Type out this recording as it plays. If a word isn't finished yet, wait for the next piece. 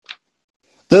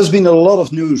There's been a lot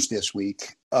of news this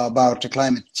week about the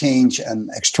climate change and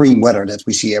extreme weather that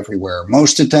we see everywhere.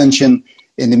 Most attention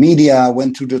in the media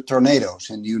went to the tornadoes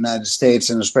in the United States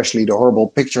and especially the horrible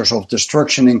pictures of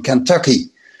destruction in Kentucky.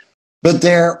 But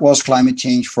there was climate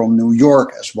change from New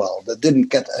York as well that didn't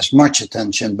get as much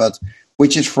attention, but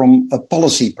which is from a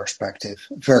policy perspective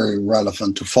very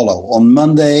relevant to follow. On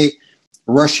Monday,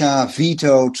 Russia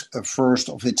vetoed a first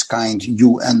of its kind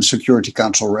UN Security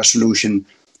Council resolution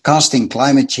casting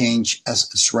climate change as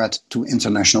a threat to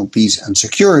international peace and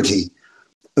security.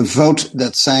 A vote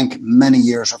that sank many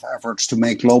years of efforts to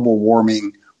make global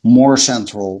warming more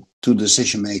central to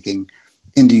decision-making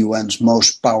in the UN's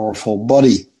most powerful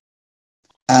body.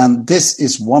 And this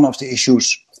is one of the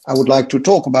issues I would like to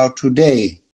talk about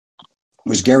today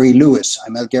with Gary Lewis.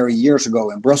 I met Gary years ago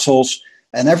in Brussels,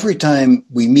 and every time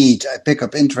we meet, I pick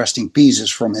up interesting pieces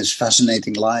from his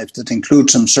fascinating life that include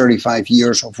some 35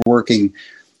 years of working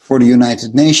for the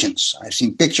United Nations. I've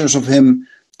seen pictures of him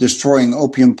destroying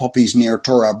opium poppies near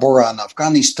Tora Bora in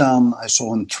Afghanistan. I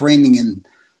saw him training in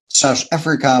South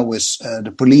Africa with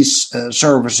the police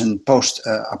service in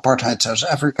post-apartheid South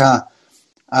Africa.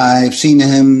 I've seen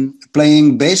him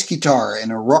playing bass guitar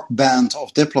in a rock band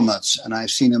of diplomats, and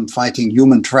I've seen him fighting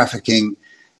human trafficking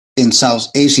in South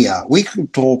Asia. We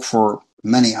could talk for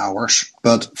many hours,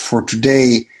 but for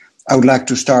today, I would like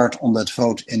to start on that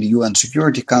vote in the UN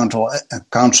Security Council,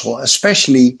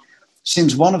 especially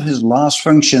since one of his last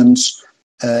functions,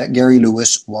 Gary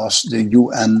Lewis, was the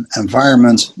UN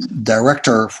Environment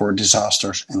Director for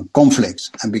Disasters and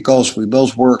Conflict. And because we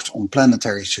both worked on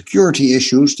planetary security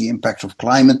issues, the impact of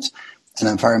climate and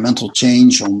environmental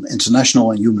change on international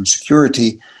and human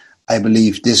security, I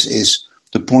believe this is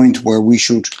the point where we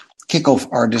should kick off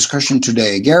our discussion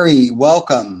today. Gary,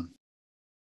 welcome.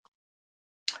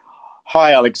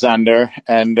 Hi, Alexander,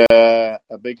 and a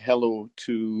big hello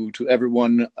to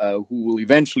everyone who will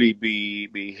eventually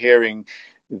be hearing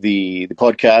the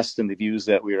podcast and the views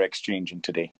that we are exchanging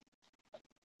today.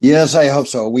 Yes, I hope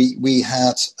so. We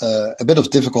had a bit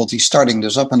of difficulty starting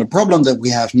this up, and the problem that we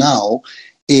have now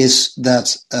is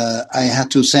that I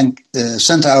had to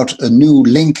send out a new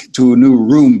link to a new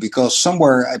room because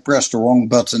somewhere I pressed the wrong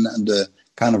button, and the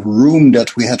kind of room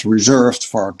that we had reserved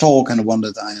for our talk and the one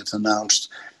that I had announced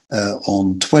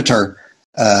on Twitter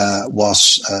I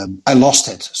lost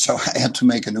it, so I had to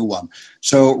make a new one.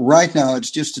 So right now it's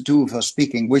just the two of us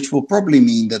speaking, which will probably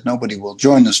mean that nobody will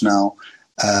join us now,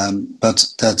 but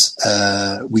that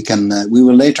we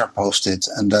will later post it,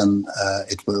 and then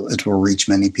it will reach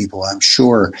many people, I'm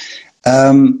sure.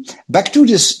 Back to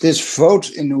this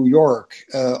vote in New York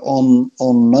on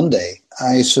Monday.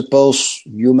 I suppose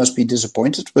you must be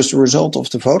disappointed with the result of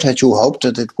the vote. Had you hoped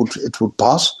that it would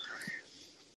pass?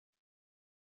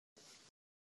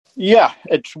 Yeah,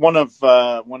 it's one of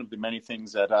the many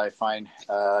things that I find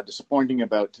disappointing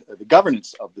about the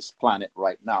governance of this planet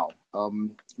right now.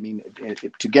 I'll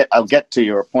get to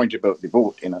your point about the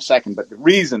vote in a second, but the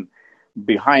reason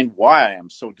behind why I am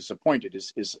so disappointed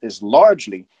is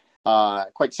largely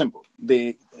quite simple.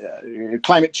 The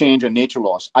climate change and nature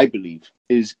loss, I believe,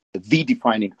 is the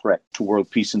defining threat to world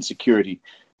peace and security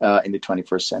in the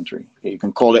 21st century. You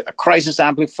can call it a crisis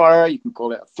amplifier, you can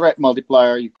call it a threat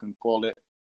multiplier, you can call it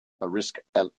a risk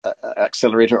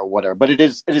accelerator or whatever, but it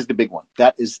is the big one.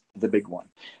 That is the big one,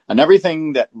 and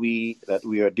everything that we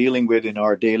are dealing with in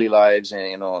our daily lives,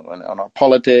 and on our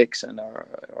politics and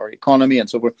our economy and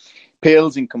so forth,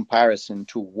 pales in comparison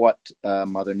to what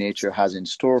Mother Nature has in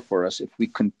store for us if we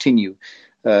continue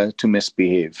to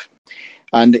misbehave.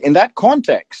 And in that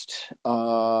context,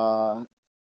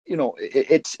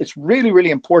 it's really, really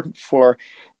important for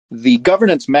the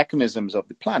governance mechanisms of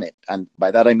the planet, and by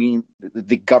that I mean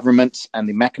the governments and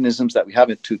the mechanisms that we have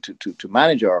to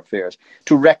manage our affairs,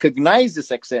 to recognize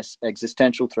this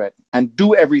existential threat and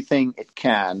do everything it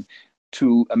can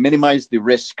to minimize the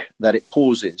risk that it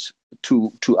poses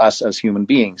to us as human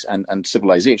beings and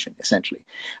civilization, essentially.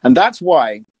 And that's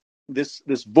why this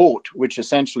vote, which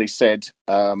essentially said,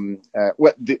 the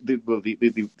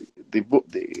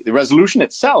resolution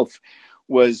itself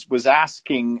was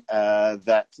asking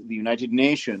that the United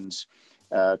Nations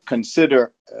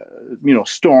consider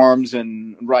storms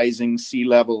and rising sea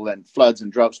level and floods and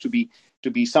droughts to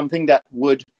be something that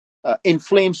would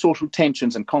inflame social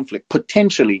tensions and conflict,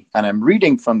 potentially, and I'm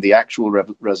reading from the actual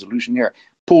resolution here,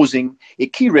 posing a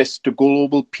key risk to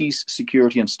global peace,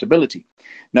 security, and stability.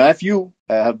 Now, if you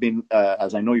have been,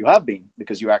 as I know you have been,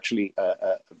 because you're actually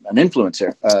an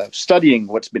influencer, studying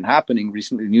what's been happening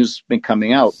recently, the news has been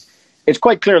coming out, it's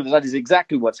quite clear that is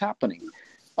exactly what's happening.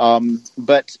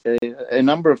 But a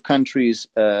number of countries,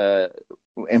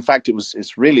 in fact,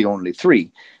 it's really only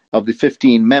three, of the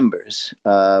 15 members,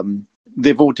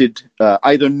 they voted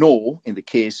either no in the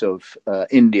case of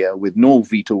India with no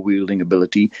veto wielding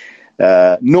ability,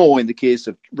 no in the case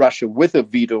of Russia with a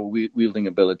veto wielding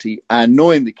ability, and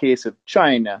no in the case of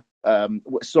China.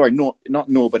 Not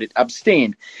no, but it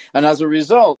abstained. And as a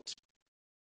result,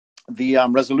 the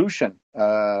resolution,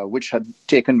 which had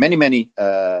taken many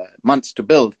months to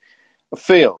build,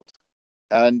 failed.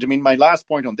 And I mean, my last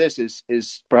point on this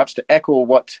is perhaps to echo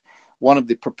what one of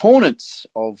the proponents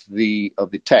of the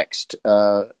text,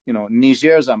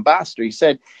 Niger's ambassador, he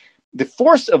said, the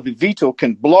force of the veto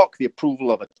can block the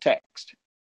approval of a text,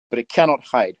 but it cannot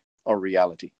hide our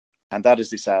reality. And that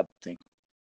is the sad thing.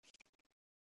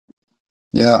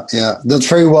 Yeah, that's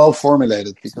very well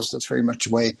formulated, because that's very much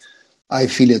the way I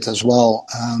feel it as well.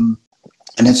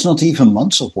 And it's not even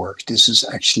months of work. This is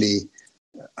actually,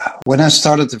 when I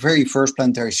started the very first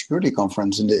Planetary Security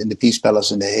Conference in the Peace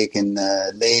Palace in The Hague in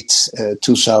late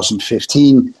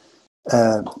 2015,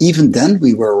 even then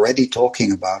we were already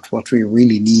talking about what we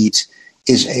really need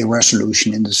is a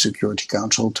resolution in the Security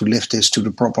Council to lift this to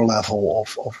the proper level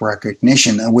of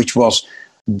recognition, and which was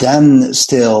then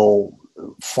still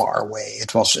far away.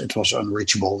 It was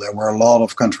unreachable. There were a lot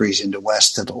of countries in the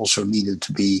West that also needed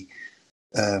to be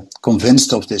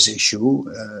convinced of this issue.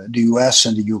 The US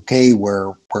and the UK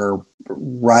were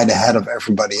right ahead of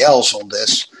everybody else on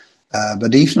this,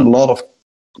 but even a lot of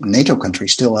NATO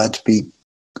countries still had to be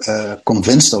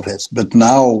convinced of it. But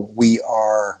now we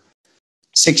are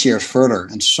 6 years further,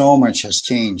 and so much has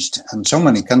changed, and so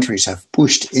many countries have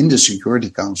pushed in the Security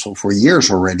Council for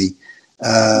years already,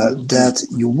 that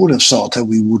you would have thought that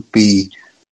we would be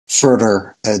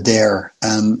further there.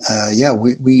 And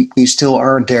we still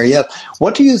aren't there yet.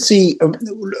 What do you see,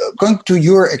 going to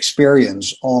your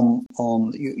experience on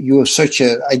you have such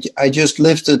a, I just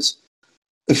lifted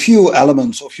a few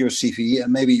elements of your CV,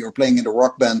 and maybe your playing in the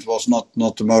rock band was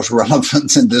not the most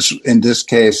relevant in this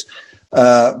case.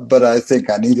 But I think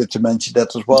I needed to mention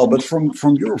that as well. But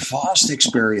from your vast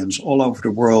experience all over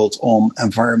the world on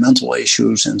environmental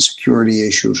issues and security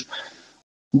issues,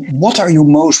 what are you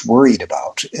most worried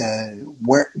about?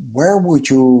 Where would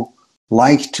you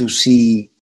like to see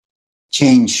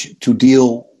change to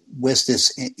deal with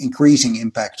this increasing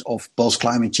impact of both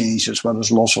climate change as well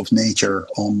as loss of nature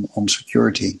on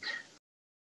security?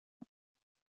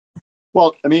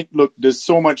 Well, I mean, look, there's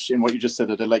so much in what you just said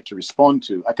that I'd like to respond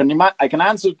to. I can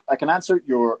answer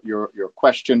your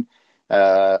question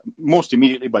most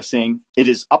immediately by saying it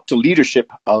is up to leadership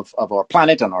of our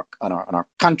planet and our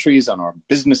countries and our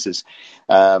businesses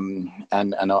and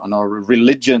our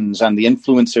religions and the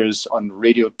influencers on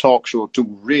radio talk show to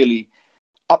really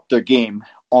up their game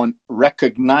on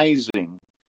recognizing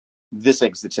this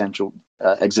existential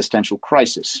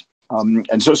crisis.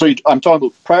 And so I'm talking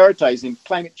about prioritizing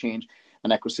climate change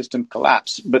and ecosystem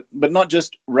collapse, but not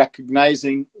just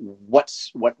recognizing what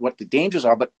the dangers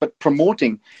are, but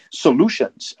promoting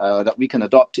solutions that we can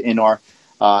adopt in our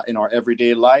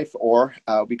everyday life, or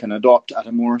we can adopt at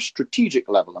a more strategic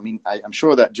level. I mean, I'm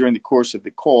sure that during the course of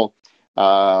the call,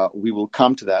 we will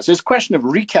come to that. So it's a question of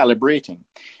recalibrating,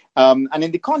 and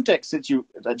in the context that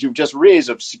you've just raised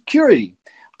of security,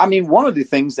 I mean, one of the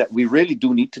things that we really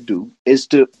do need to do is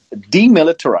to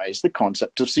demilitarize the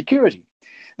concept of security.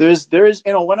 There is,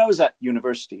 when I was at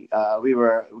university, we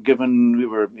were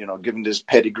given this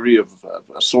pedigree of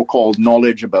so-called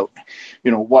knowledge about,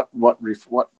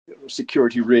 what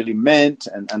security really meant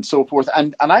and so forth.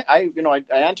 And I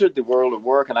entered the world of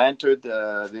work, and I entered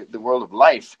the world of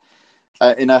life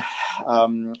in a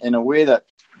way that,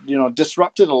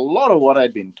 disrupted a lot of what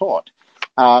I'd been taught.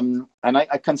 And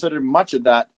I consider much of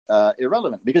that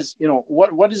irrelevant, because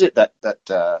what is it that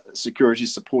security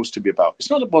is supposed to be about? It's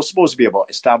not supposed to be about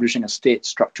establishing a state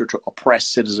structure to oppress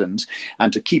citizens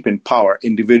and to keep in power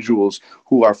individuals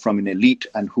who are from an elite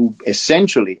and who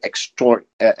essentially extort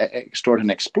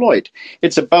and exploit.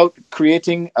 It's about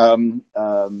creating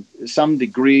some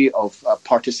degree of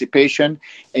participation,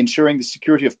 ensuring the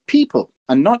security of people,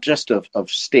 and not just of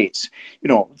states.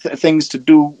 Things to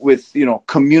do with,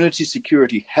 community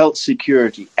security, health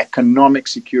security, economic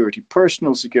security,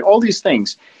 personal security, all these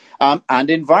things, and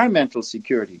environmental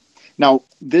security. Now,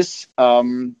 this,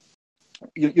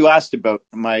 you asked about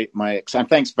my and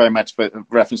thanks very much for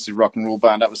reference to rock and roll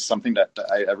band. That was something that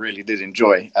I really did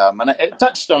enjoy. And it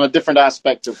touched on a different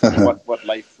aspect of what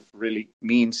life really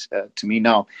means to me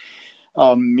now,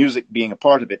 music being a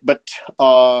part of it. But,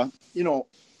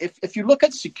 if you look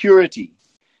at security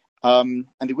and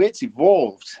the way it's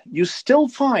evolved, you still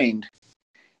find,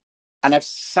 and I've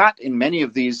sat in many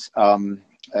of these in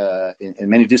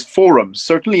many of these forums,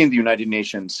 certainly in the United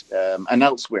Nations and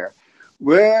elsewhere,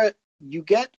 where you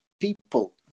get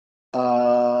people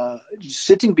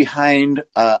sitting behind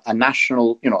a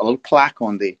national, a little plaque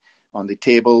on the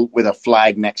table with a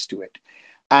flag next to it,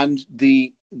 and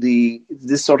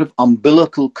this sort of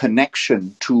umbilical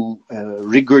connection to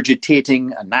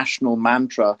regurgitating a national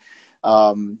mantra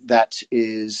that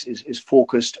is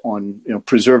focused on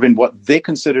preserving what they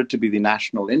consider to be the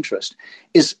national interest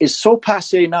is so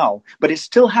passé now, but it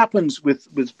still happens with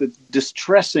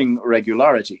distressing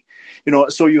regularity.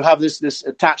 So you have this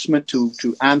attachment to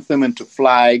anthem and to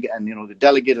flag, and the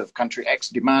delegate of country X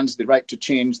demands the right to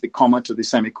change the comma to the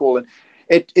semicolon.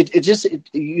 You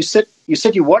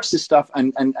watch this stuff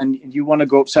and you want to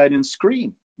go outside and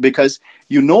scream, because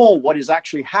you know what is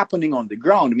actually happening on the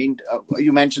ground. I mean,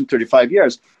 you mentioned 35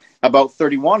 years. About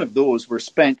 31 of those were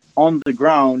spent on the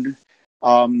ground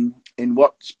in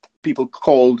what people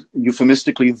called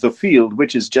euphemistically the field,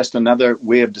 which is just another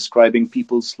way of describing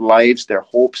people's lives, their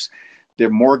hopes, their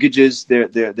mortgages,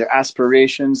 their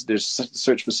aspirations, their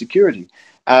search for security.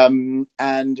 And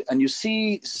you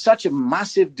see such a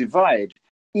massive divide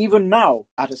even now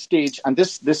at a stage, and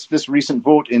this recent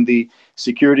vote in the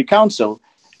Security Council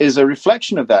is a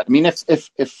reflection of that. I mean,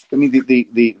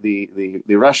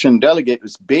 the Russian delegate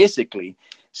was basically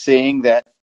saying that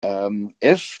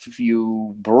if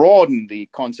you broaden the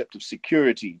concept of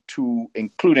security to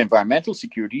include environmental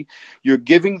security, you're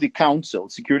giving the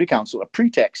Security Council, a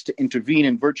pretext to intervene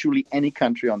in virtually any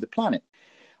country on the planet.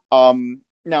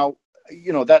 Now,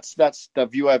 that's the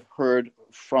view I've heard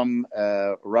from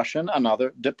Russian and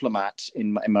other diplomats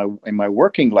in my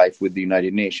working life with the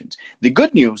United Nations. The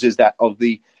good news is that of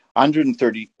the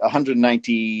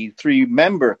 193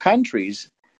 member countries,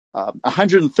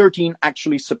 113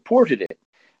 actually supported it,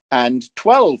 and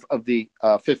 12 of the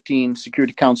 15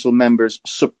 Security Council members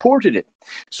supported it.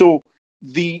 So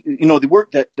the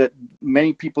work that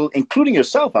many people, including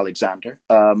yourself, Alexander,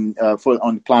 on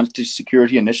the Planetary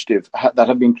Security Initiative, that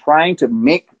have been trying to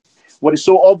make what is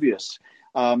so obvious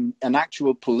an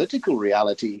actual political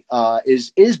reality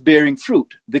is bearing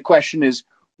fruit. The question is,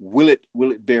 will it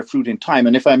bear fruit in time?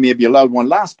 And if I may be allowed one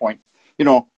last point,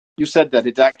 you said that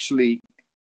it actually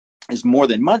is more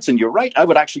than months, and you're right. I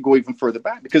would actually go even further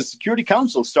back, because the Security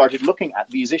Council started looking at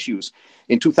these issues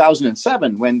in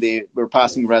 2007 when they were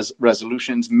passing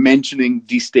resolutions mentioning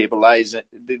the destabilizing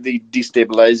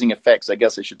effects, I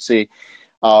guess I should say,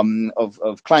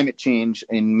 of climate change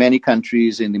in many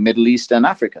countries in the Middle East and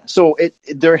Africa. So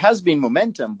there has been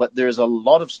momentum, but there's a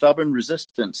lot of stubborn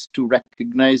resistance to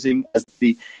recognizing, as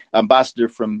the ambassador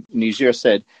from Niger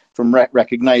said, from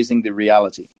recognizing the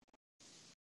reality.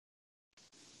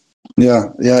 Yeah.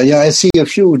 I see a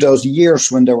few of those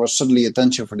years when there was suddenly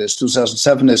attention for this.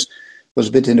 2007 was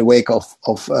a bit in the wake of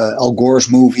Al Gore's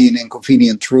movie, An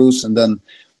Inconvenient Truth, and then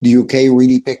the UK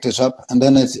really picked this up, and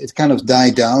then it kind of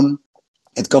died down.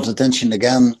 It got attention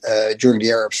again during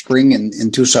the Arab Spring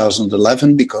in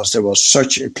 2011, because there was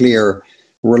such a clear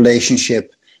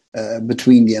relationship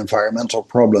between the environmental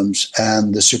problems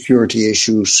and the security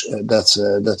issues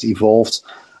that evolved.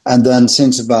 And then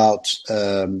since about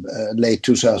late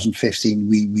 2015,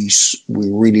 we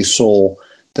really saw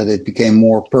that it became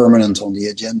more permanent on the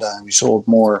agenda, and we saw it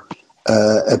more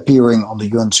appearing on the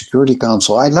UN Security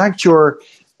Council. I liked your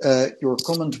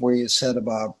comment where you said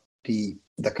about the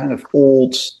kind of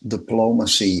old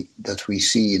diplomacy that we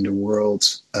see in the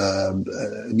world,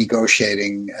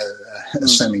 negotiating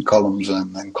semicolons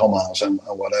and commas and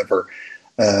whatever.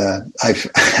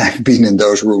 I've been in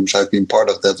those rooms. I've been part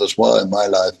of that as well in my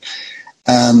life.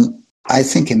 I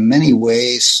think in many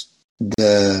ways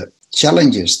the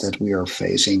challenges that we are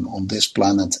facing on this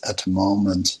planet at the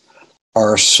moment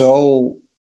are so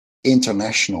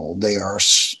international. They are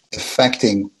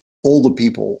affecting all the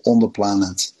people on the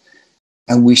planet.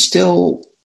 And we still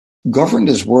govern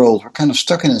this world. We're kind of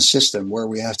stuck in a system where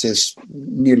we have this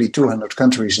nearly 200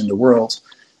 countries in the world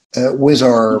with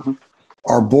our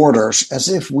borders, as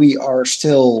if we are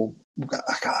still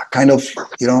kind of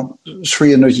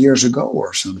 300 years ago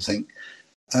or something.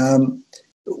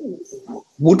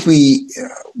 Would we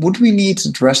need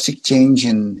a drastic change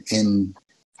in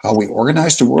how we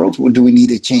organize the world? Do we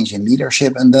need a change in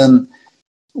leadership? And then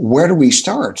where do we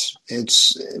start?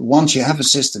 It's once you have a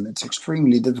system, it's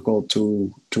extremely difficult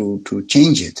to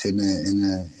change it in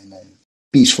a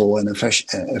peaceful and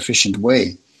efficient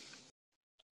way.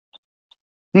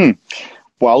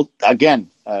 Well, again,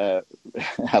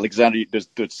 Alexander,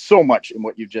 there's so much in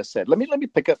what you've just said. Let me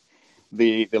pick up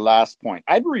the last point.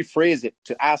 I'd rephrase it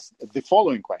to ask the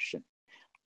following question,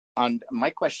 and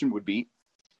my question would be: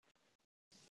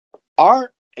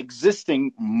 are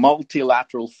existing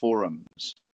multilateral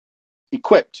forums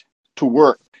equipped to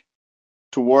work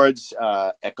towards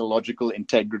ecological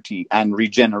integrity and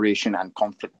regeneration and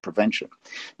conflict prevention.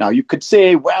 Now, you could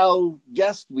say, well,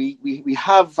 yes, we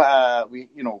have,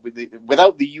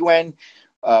 without the UN,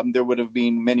 there would have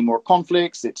been many more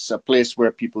conflicts. It's a place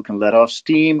where people can let off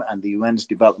steam, and the UN's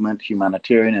development,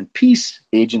 humanitarian, and peace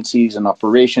agencies and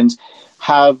operations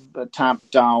have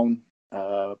tamped down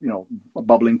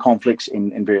bubbling conflicts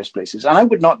in various places. And I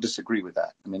would not disagree with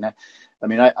that.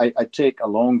 I take a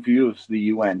long view of the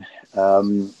UN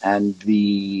and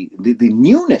the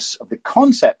newness of the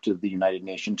concept of the United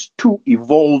Nations to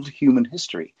evolved human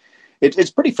history.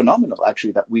 It's pretty phenomenal,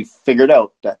 actually, that we've figured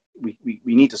out that we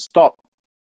need to stop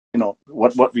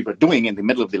what we were doing in the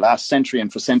middle of the last century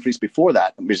and for centuries before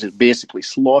that, which is basically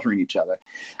slaughtering each other,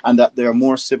 and that there are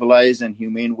more civilized and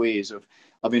humane ways of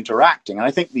interacting. And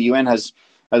I think the UN has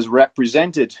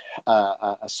represented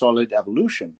a solid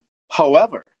evolution.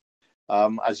 However,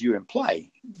 as you imply,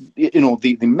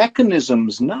 the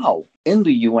mechanisms now in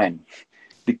the UN,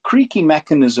 the creaky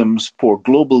mechanisms for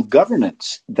global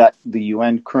governance that the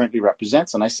UN currently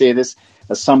represents, and I say this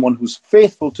as someone who's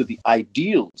faithful to the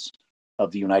ideals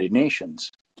of the United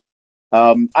Nations,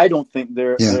 I don't think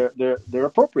they're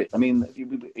appropriate. I mean,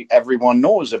 everyone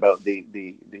knows about the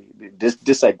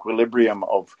disequilibrium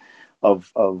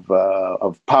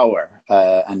of power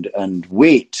and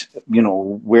weight.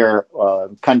 Where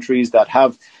countries that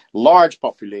have large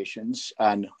populations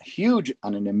and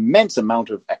an immense amount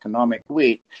of economic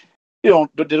weight, they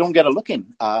don't get a look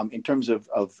in terms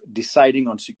of deciding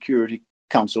on Security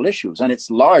Council issues, and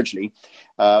it's largely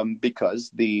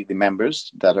because the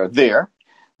members that are there,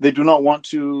 they do not want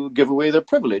to give away their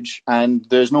privilege, and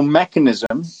there's no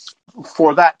mechanism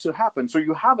for that to happen. So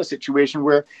you have a situation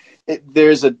where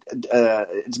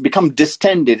it's become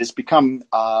distended, it's become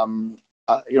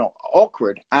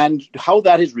awkward, and how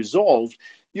that is resolved.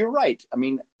 You're right. I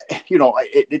mean,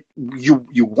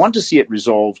 you want to see it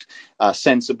resolved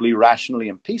sensibly, rationally,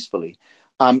 and peacefully,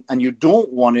 and you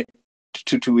don't want it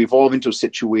to evolve into a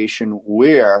situation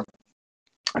where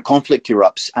a conflict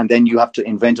erupts and then you have to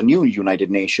invent a new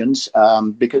United Nations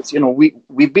because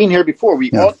we've been here before. We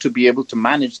ought to be able to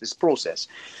manage this process.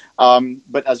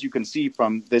 But as you can see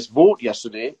from this vote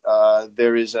yesterday,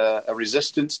 there is a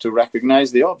resistance to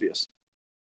recognize the obvious.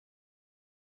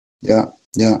 Yeah.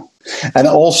 And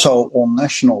also on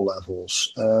national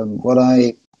levels,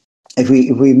 if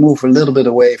we move a little bit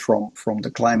away from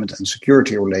the climate and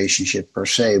security relationship per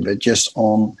se, but just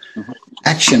on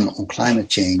action on climate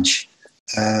change,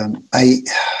 I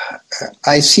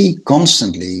see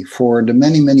constantly for the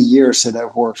many years that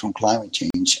I've worked on climate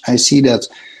change, I see that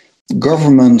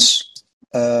governments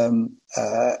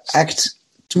act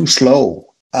too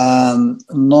slow.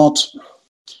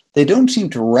 They don't seem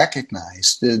to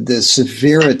recognize the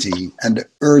severity and the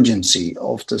urgency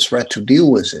of the threat to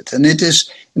deal with it. And it is,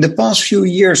 in the past few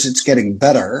years, it's getting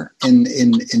better. In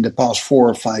the past 4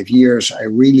 or 5 years, I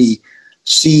really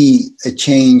see a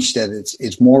change that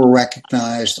it's more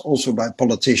recognized also by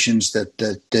politicians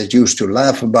that used to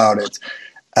laugh about it.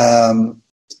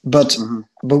 But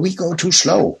we go too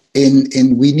slow.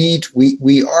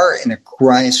 We are in a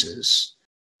crisis,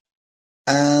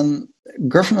 and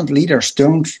government leaders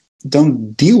don't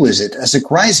deal with it as a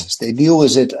crisis. They deal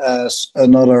with it as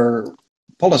another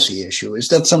policy issue. Is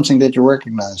that something that you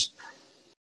recognize?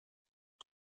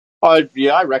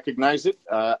 Yeah, I recognize it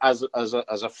as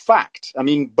a fact. I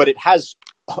mean, but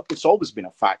it's always been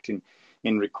a fact in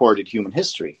recorded human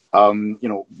history.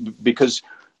 Because.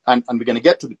 And we're going to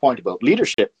get to the point about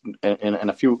leadership in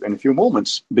a few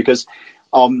moments, because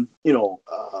the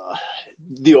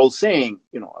old saying,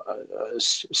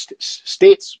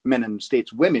 statesmen and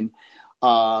stateswomen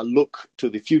look to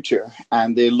the future,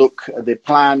 and they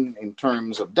plan in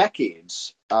terms of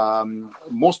decades.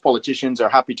 Most politicians are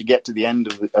happy to get to the end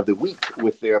of the week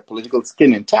with their political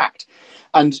skin intact,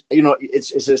 and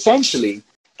it's essentially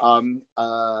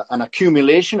an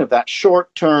accumulation of that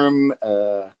short-term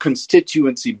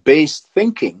constituency-based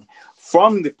thinking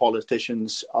from the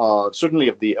politicians, certainly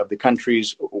of the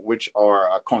countries which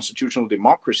are constitutional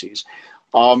democracies,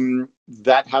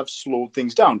 that have slowed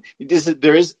things down.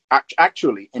 There is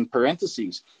actually, in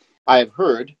parentheses, I have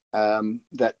heard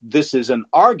that this is an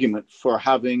argument for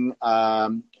having,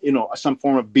 some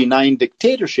form of benign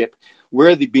dictatorship,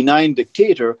 where the benign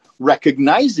dictator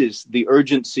recognizes the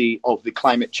urgency of the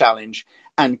climate challenge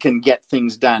and can get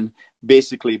things done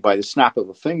basically by the snap of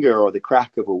a finger or the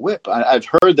crack of a whip. I've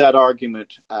heard that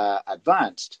argument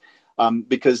advanced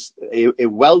because a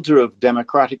welter of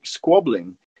democratic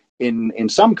squabbling in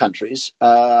some countries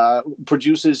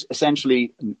produces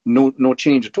essentially no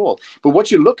change at all. But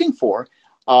what you're looking for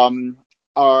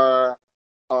are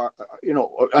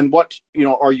and what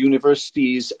our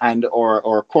universities and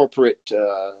or corporate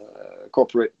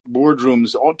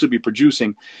boardrooms ought to be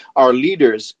producing are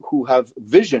leaders who have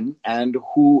vision and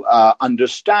who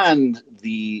understand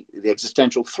the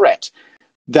existential threat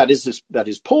that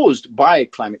is posed by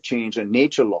climate change and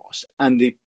nature loss, and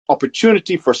the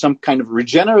opportunity for some kind of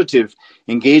regenerative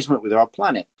engagement with our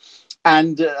planet,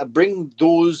 and bring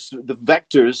the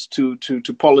vectors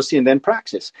to policy and then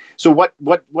praxis. So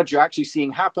what you're actually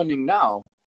seeing happening now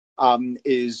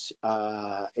is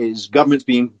governments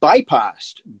being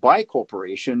bypassed by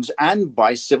corporations and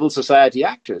by civil society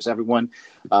actors. Everyone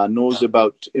knows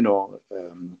about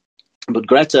but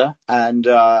Greta and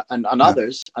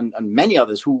others and many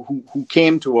others who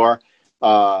came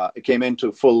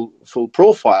into full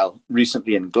profile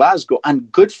recently in Glasgow,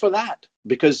 and good for that,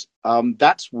 because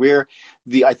that's where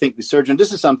I think the surgeon.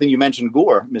 This is something you mentioned,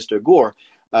 Mr. Gore.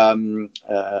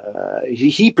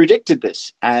 He predicted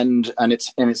this, and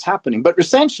it's happening. But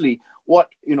essentially, what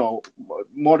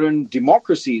modern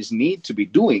democracies need to be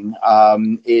doing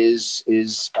is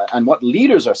and what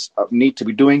leaders need to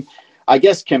be doing, I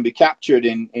guess, can be captured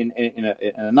in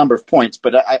a number of points.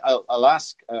 But I'll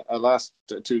ask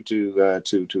to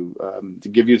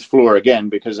give you the floor again,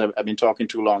 because I've been talking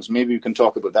too long. So maybe you can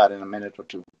talk about that in a minute or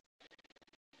two.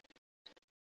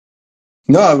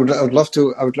 No, I would love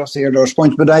to. I would love to hear those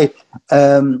points. But I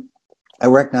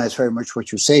recognize very much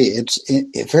what you say. It's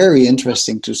very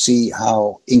interesting to see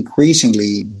how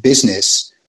increasingly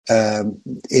business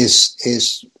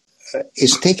is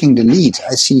taking the lead.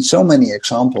 I see so many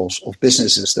examples of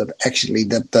businesses that actually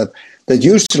that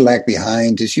used to lag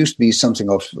behind. This used to be something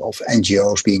of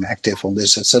NGOs being active on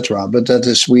this, etc. But that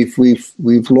is we've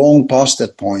long passed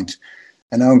that point,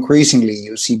 and now increasingly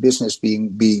you see business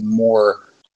being more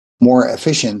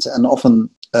efficient, and often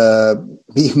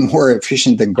being more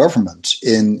efficient than government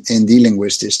in dealing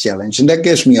with this challenge. And that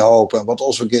gives me hope. And what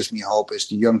also gives me hope is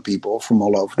the young people from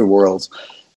all over the world,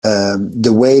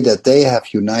 the way that they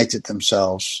have united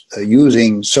themselves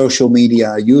using social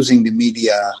media, using the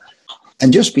media,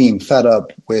 and just being fed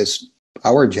up with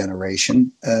our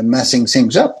generation messing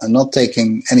things up and not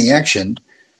taking any action.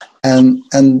 And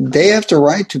they have the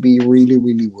right to be really,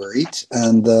 really worried.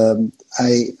 And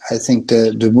I think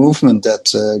the movement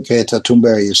that Greta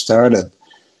Thunberg has started,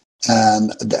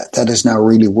 and that is now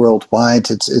really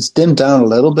worldwide. It's dimmed down a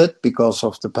little bit because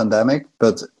of the pandemic,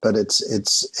 but it's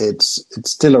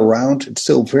still around. It's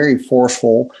still very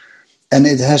forceful, and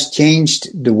it has changed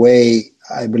the way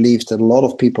I believe that a lot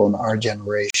of people in our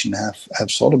generation have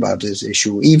thought about this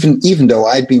issue. Even though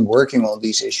I'd been working on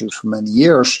these issues for many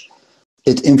years,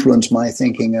 it influenced my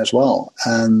thinking as well.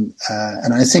 And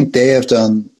I think they have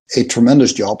done a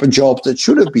tremendous job, a job that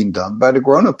should have been done by the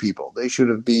grown-up people. They should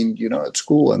have been, at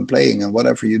school and playing and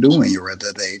whatever you do when you're at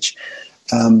that age.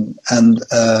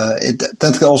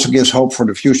 That also gives hope for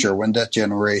the future when that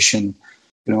generation,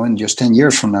 in just 10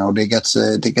 years from now, they get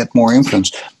more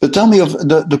influence. But tell me of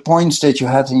the points that you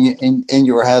had in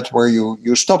your head where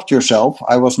you stopped yourself.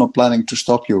 I was not planning to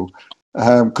stop you.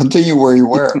 Continue where you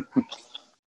were.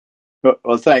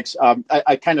 Well, thanks. I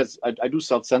do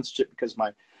self-censorship because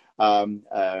my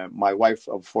wife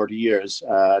of 40 years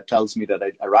tells me that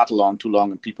I rattle on too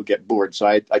long and people get bored. So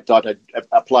I thought I'd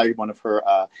apply one of her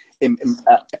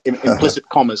implicit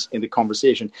commas in the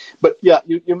conversation. But yeah,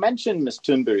 you mentioned Ms.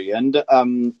 Thunberg,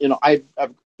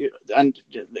 and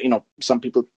some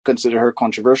people consider her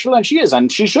controversial, and she is,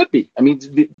 and she should be. I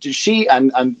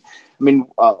mean,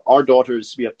 our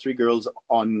daughters. We have 3 girls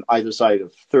on either side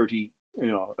of 30.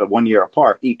 1 year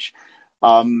apart each.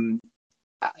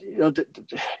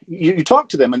 You talk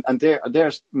to them, and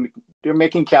they're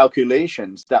making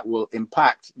calculations that will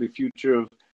impact the future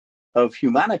of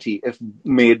humanity if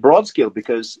made broad scale.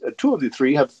 Because 2 of the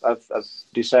 3 have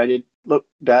decided, look,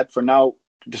 Dad, for now,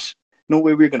 just no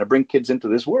way we're going to bring kids into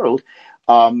this world,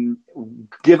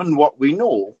 given what we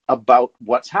know about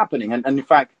what's happening. And in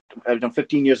fact,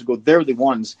 15 years ago, they're the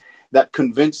ones that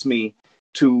convinced me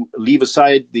to leave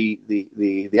aside the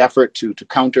effort to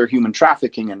counter human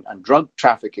trafficking and drug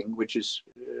trafficking, which is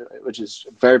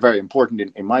very, very important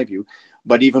in my view.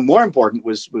 But even more important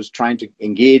was trying to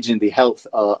engage in the health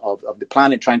of the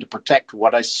planet, trying to protect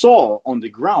what I saw on the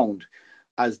ground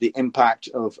as the impact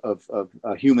of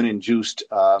human-induced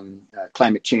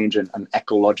climate change and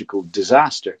ecological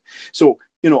disaster. So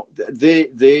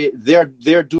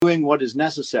they're doing what is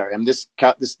necessary, and this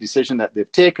decision that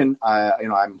they've taken,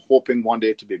 I'm hoping one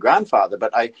day to be a grandfather,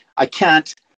 but I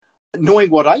can't, knowing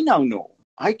what I now know,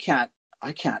 I can't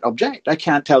object. I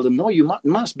can't tell them no, you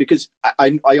must, because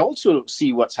I also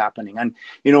see what's happening, and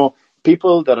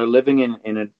people that are living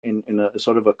in a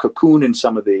sort of a cocoon in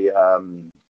some of the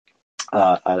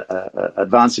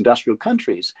advanced industrial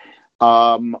countries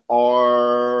are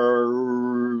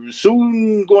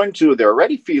soon going to, they're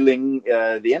already feeling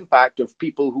the impact of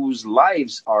people whose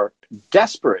lives are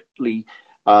desperately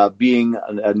being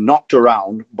knocked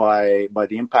around by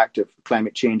the impact of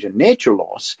climate change and nature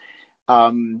loss.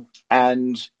 And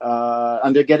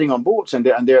they're getting on boats, and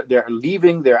they're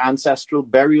leaving their ancestral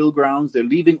burial grounds. They're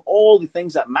leaving all the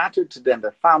things that mattered to them,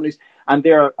 their families, and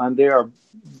they are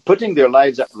putting their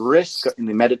lives at risk in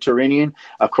the Mediterranean,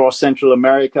 across Central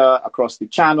America, across the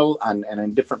Channel, and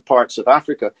in different parts of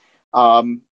Africa,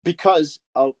 because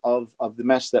of the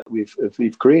mess that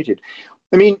we've created.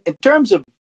 I mean, in terms of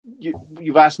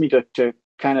you've asked me to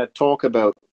kind of talk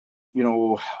about, you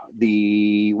know,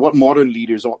 what modern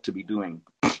leaders ought to be doing.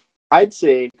 I'd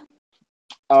say,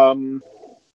 I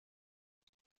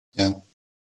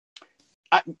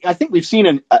think we've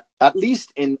seen at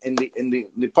least in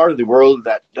the part of the world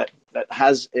that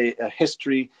has a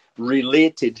history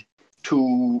related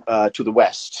to the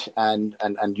West and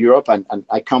Europe, and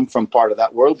I come from part of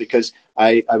that world because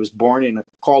I was born in a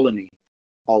colony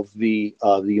of the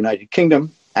United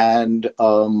Kingdom, and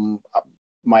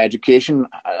my education,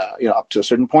 up to a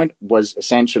certain point, was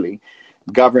essentially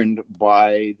governed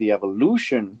by the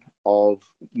evolution of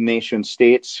nation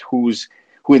states who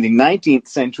in the 19th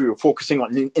century were focusing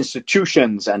on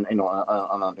institutions and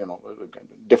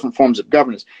different forms of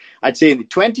governance. I'd say in the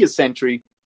 20th century,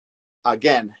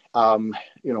 again, in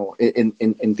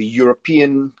the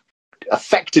European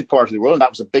affected part of the world, and that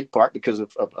was a big part because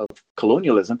of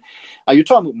colonialism. You're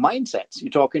talking about mindsets. You're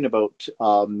talking about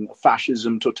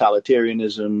fascism,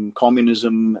 totalitarianism,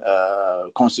 communism,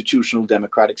 constitutional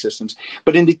democratic systems.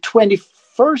 But in the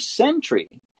 21st century,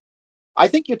 I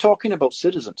think you're talking about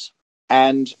citizens.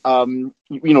 And,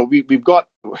 we've got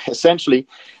essentially,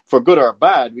 for good or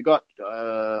bad, we got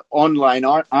online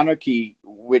anarchy,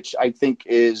 which I think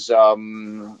is,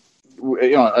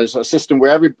 as a system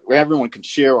where everyone can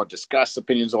share or discuss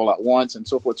opinions all at once and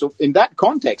so forth. So in that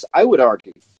context, I would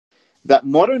argue that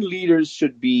modern leaders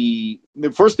should be,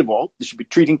 first of all, they should be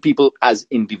treating people as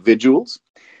individuals.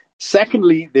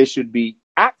 Secondly, they should be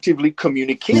actively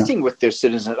communicating with their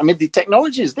citizens. I mean, the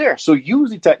technology is there, so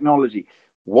use the technology.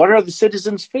 What are the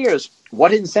citizens' fears?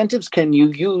 What incentives can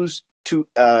you use to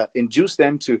induce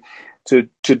them to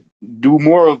do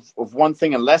more of one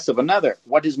thing and less of another?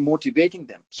 What is motivating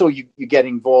them? So you get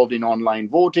involved in online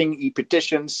voting,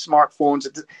 e-petitions, smartphones.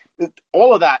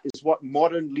 All of that is what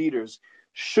modern leaders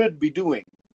should be doing.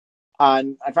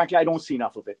 And frankly, I don't see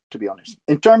enough of it, to be honest.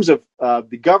 In terms of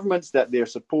the governments that they're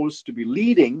supposed to be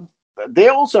leading, they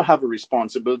also have a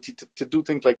responsibility to do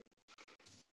things like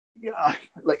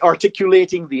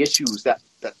articulating the issues that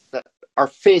are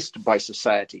faced by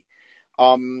society.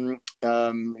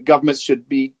 Governments should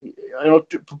be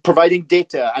providing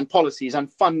data and policies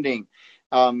and funding,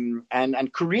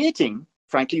 and creating,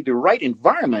 frankly, the right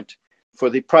environment for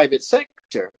the private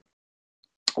sector,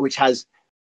 which has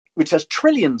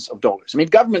trillions of dollars. I mean,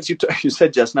 governments. You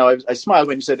said just now. I smiled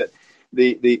when you said that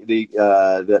the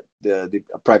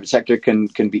private sector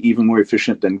can be even more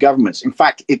efficient than governments. In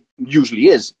fact, it usually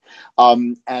is.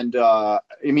 What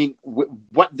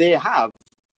they have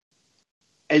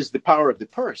is the power of the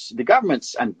purse. The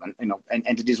governments and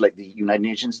entities like the United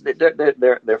Nations,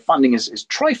 their funding is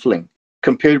trifling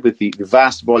compared with the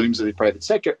vast volumes of the private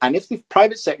sector. And if the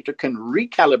private sector can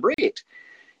recalibrate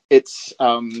its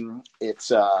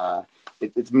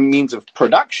means of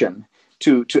production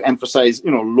to emphasize,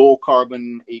 low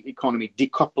carbon economy,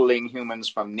 decoupling humans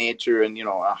from nature, and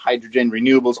hydrogen,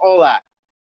 renewables, all that,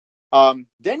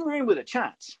 then we're in with a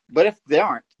chance. But if they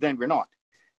aren't, then we're not.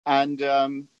 And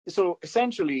so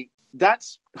essentially,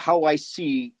 that's how I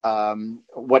see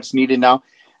what's needed now.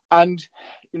 And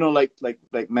like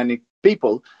many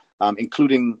people,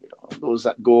 including those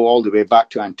that go all the way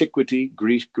back to antiquity,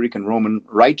 Greek and Roman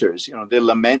writers, they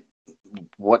lament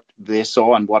what they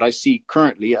saw and what I see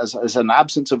currently as an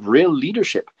absence of real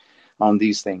leadership on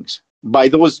these things by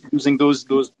those using those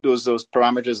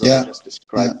parameters that I just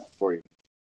described for you.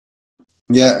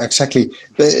 Yeah, exactly.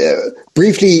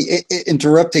 Briefly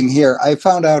interrupting here, I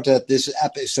found out that this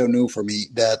app is so new for me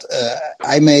that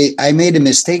I made a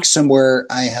mistake somewhere.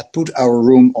 I had put our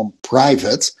room on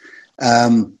private,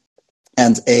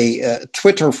 and a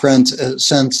Twitter friend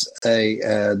sent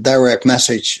a direct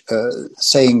message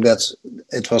saying that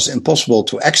it was impossible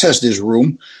to access this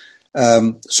room.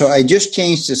 So I just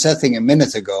changed the setting a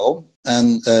minute ago,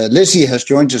 and Lizzie has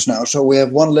joined us now. So we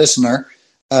have one listener.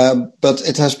 But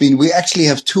we actually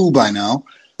have two by now.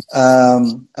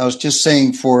 I was just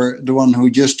saying for the one who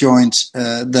just joined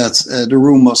that the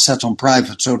room was set on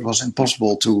private, so it was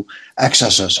impossible to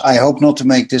access us. I hope not to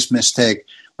make this mistake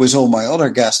with all my other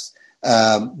guests,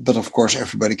 but of course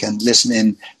everybody can listen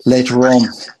in later on.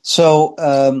 So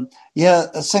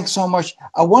thanks so much.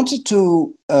 I wanted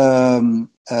to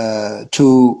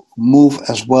move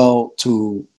as well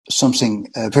to something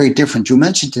very different. You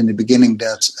mentioned in the beginning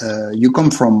that you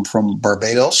come from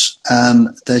Barbados and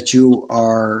that you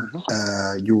are,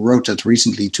 you wrote that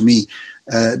recently to me,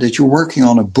 that you're working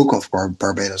on a book of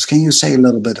Barbados. Can you say a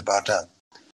little bit about that?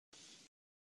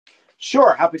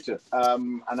 Sure, happy to.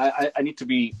 And I need to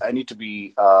be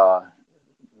a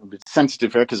bit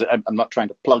sensitive here because I'm not trying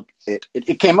to plug it.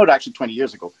 It came out actually 20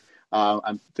 years ago.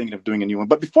 I'm thinking of doing a new one.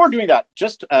 But before doing that,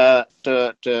 just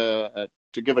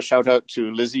to give a shout out to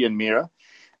Lizzie and Mira,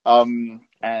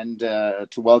 and to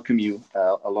welcome you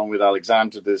along with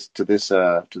Alexander to this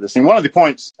thing. One of the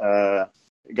points,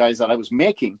 guys, that I was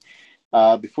making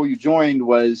before you joined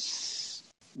was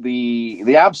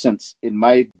the absence, in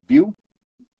my view,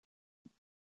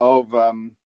 of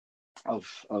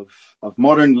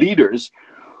modern leaders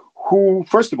who,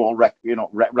 first of all,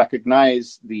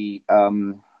 recognize the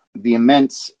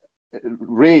immense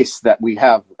race that we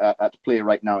have at play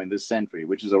right now in this century,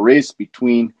 which is a race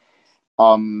between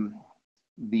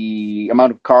the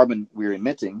amount of carbon we're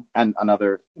emitting and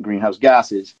other greenhouse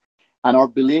gases, and our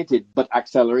belated but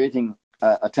accelerating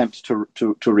attempts to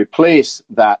replace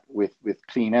that with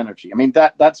clean energy. I mean,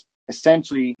 that's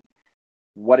essentially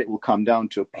what it will come down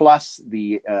to, plus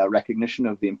the recognition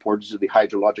of the importance of the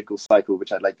hydrological cycle,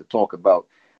 which I'd like to talk about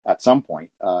at some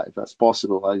point, if that's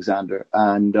possible, Alexander.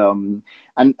 And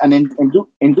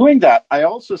in doing that, I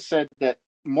also said that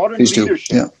modern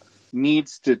leadership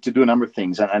needs to do a number of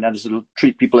things, and that is to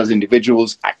treat people as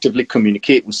individuals, actively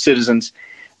communicate with citizens,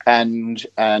 and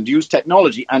use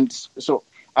technology. And so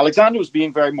Alexander was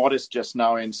being very modest just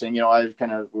now in saying,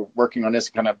 we're working on this,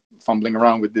 kind of fumbling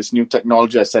around with this new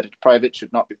technology. I said it's private,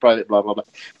 should not be private, blah, blah, blah.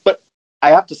 But I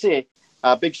have to say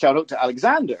a big shout out to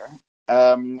Alexander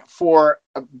for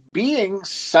being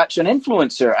such an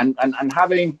influencer and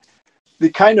having the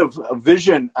kind of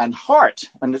vision and heart,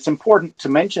 and it's important to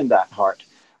mention that heart,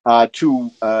 to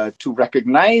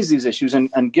recognize these issues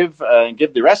and give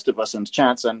the rest of us a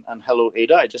chance. And hello,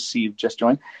 Ada, I just see you've just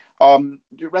joined.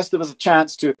 The rest of us a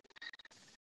chance to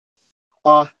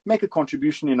make a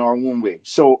contribution in our own way.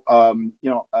 So,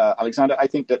 Alexander, I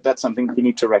think that's something we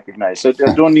need to recognize. So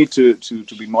I don't need to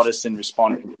be modest in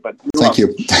responding. But thank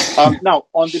you. Now,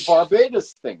 on the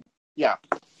Barbados thing,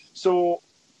 So,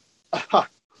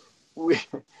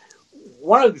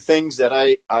 one of the things that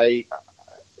I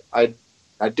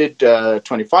did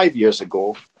 25 years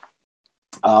ago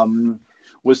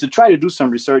was to try to do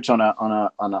some research on a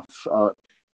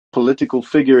political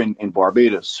figure in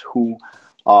Barbados who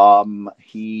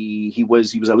he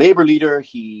was a labor leader.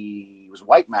 He was a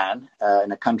white man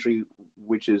in a country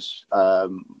which is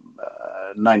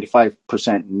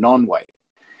 95% non-white,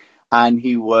 and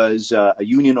he was a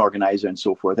union organizer and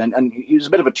so forth. And he was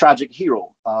a bit of a tragic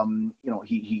hero.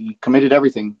 He committed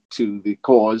everything to the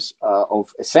cause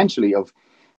of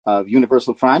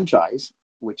universal franchise,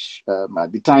 which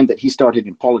at the time that he started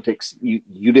in politics,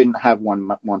 you didn't have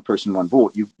one person, one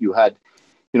vote. You had,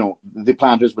 the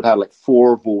planters would have like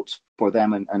 4 votes for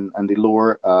them, and the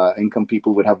lower income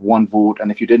people would have 1 vote.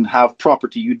 And if you didn't have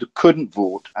property, you couldn't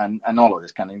vote, and all of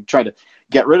this kind of try to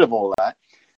get rid of all that.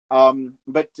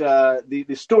 But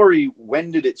the story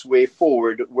wended its way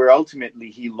forward, where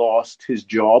ultimately he lost his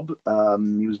job.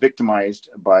 He was victimized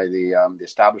by the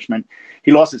establishment.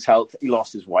 He lost his health, he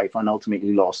lost his wife, and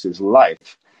ultimately lost his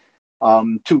life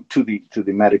to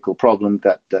the medical problem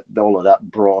that all of that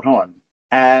brought on.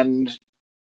 And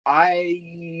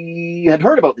I had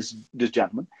heard about this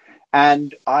gentleman,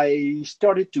 and I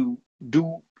started to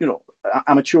do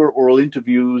amateur oral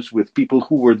interviews with people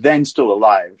who were then still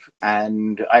alive,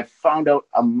 and I found out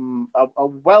a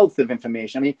wealth of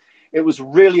information. I mean, it was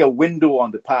really a window on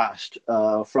the past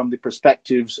from the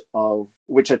perspectives of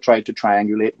which I tried to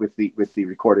triangulate with the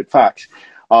recorded facts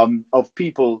of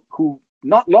people who,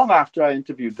 not long after I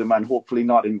interviewed them, and hopefully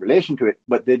not in relation to it,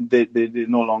 but they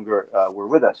no longer were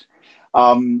with us.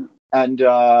 So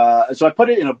I put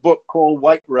it in a book called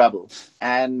White Rebel,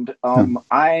 and I'm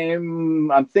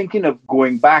thinking of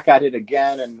going back at it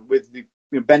again, and with the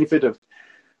benefit of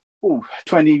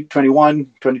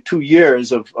 22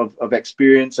 years of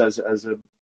experience as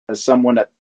someone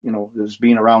that has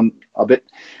been around a bit.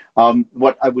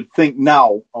 What I would think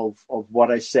now of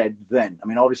what I said then. I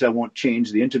mean, obviously I won't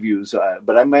change the interviews,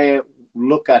 but I may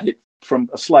look at it from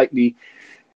a slightly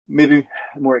maybe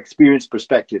more experienced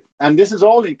perspective. And this is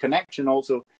all in connection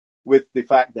also with the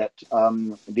fact that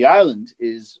the island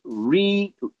is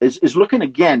looking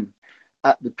again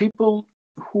at the people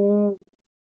who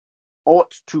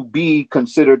ought to be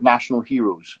considered national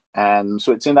heroes. And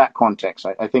so it's in that context.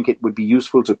 I think it would be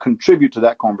useful to contribute to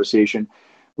that conversation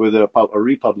with a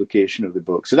republication of the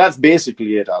book. So that's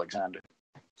basically it, Alexander.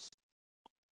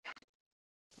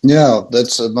 Yeah,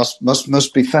 that's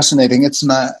must be fascinating. It's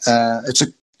a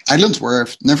island where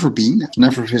I've never been, I've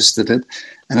never visited it,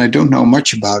 and I don't know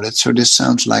much about it. So this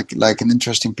sounds like an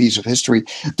interesting piece of history.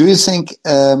 Do you think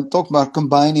talk about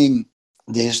combining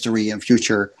the history and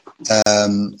future,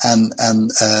 and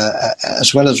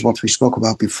as well as what we spoke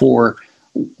about before?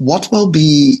 What will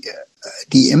be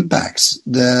the impacts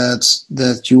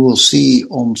that you will see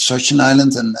on such an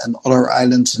island and other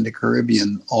islands in the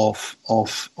Caribbean of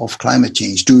climate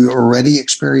change? Do you already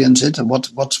experience it? And what's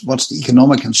the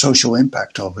economic and social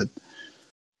impact of it?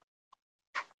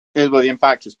 Yeah, well, the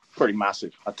impact is pretty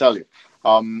massive, I'll tell you.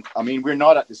 I mean, we're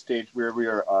not at the stage where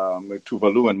we're with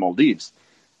Tuvalu and Maldives,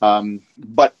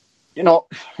 but you know,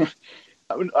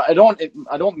 I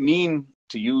don't mean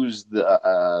to use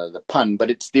the pun,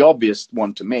 but it's the obvious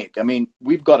one to make. I mean,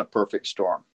 we've got a perfect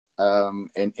storm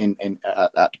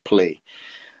at play.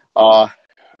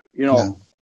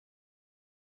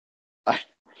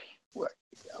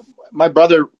 My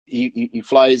brother he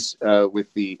flies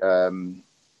with the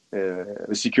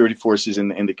security forces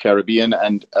in the Caribbean,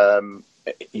 and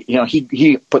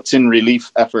he puts in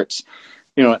relief efforts,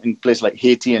 in places like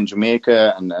Haiti and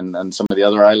Jamaica and some of the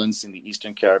other islands in the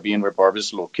Eastern Caribbean where Barbados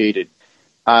is located.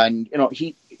 And,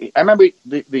 I remember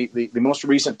the most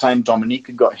recent time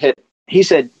Dominica got hit, he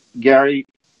said, "Gary,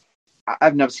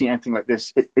 I've never seen anything like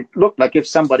this. It looked like if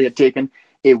somebody had taken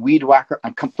a weed whacker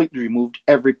and completely removed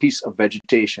every piece of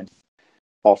vegetation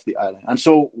off the island." And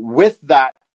so with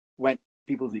that went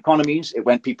people's economies, it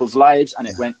went people's lives, and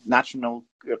it went national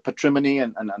patrimony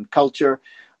and culture,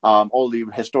 all the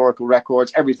historical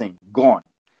records, everything gone.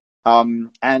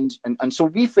 And so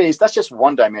we face, that's just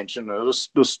one dimension, those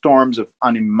storms of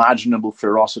unimaginable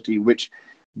ferocity, which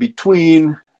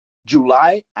between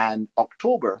July and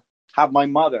October have my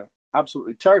mother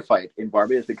absolutely terrified in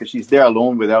Barbados, because she's there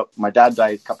alone my dad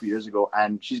died a couple of years ago,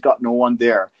 and she's got no one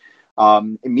there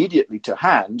immediately to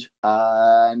hand.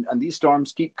 And these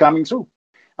storms keep coming through.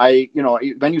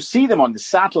 When you see them on the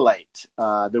satellite,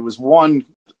 there was one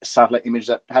satellite image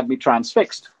that had me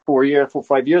transfixed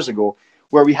 5 years ago,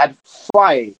 where we had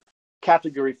 5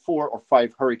 Category 4 or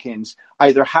 5 hurricanes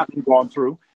either having gone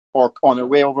through or on their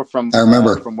way over from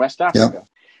West Africa. Yeah.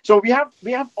 So we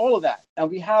have all of that, and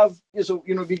we have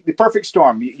the perfect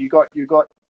storm. You got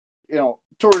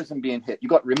tourism being hit, you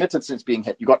got remittances being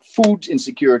hit, you got food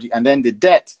insecurity, and then the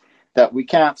debt that we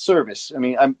can't service. I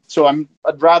mean,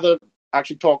 I'd rather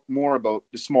actually talk more about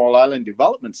the small island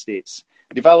developing states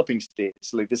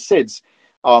like the SIDS,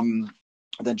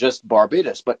 than just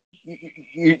Barbados. But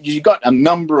you got a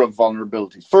number of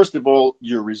vulnerabilities. First of all,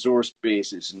 your resource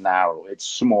base is narrow, it's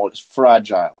small, it's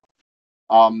fragile.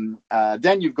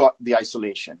 Then you've got the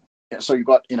isolation. So you've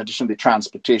got, in addition to the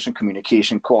transportation,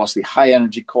 communication costs, the high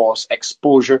energy costs,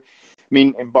 exposure. I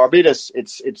mean, in Barbados,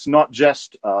 it's not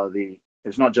just the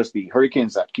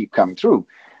hurricanes that keep coming through,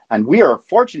 and we are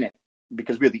fortunate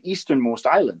because we're the easternmost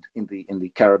island in the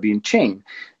Caribbean chain.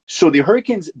 So the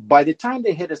hurricanes, by the time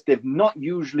they hit us, they've not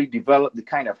usually developed the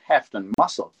kind of heft and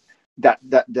muscle that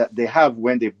they have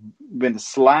when they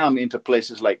slam into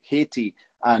places like Haiti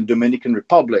and Dominican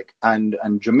Republic and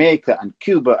Jamaica and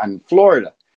Cuba and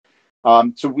Florida.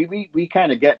 So we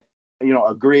kind of get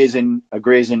a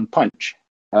grazing punch.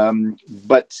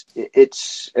 But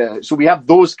it's so we have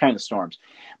those kind of storms,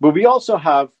 but we also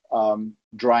have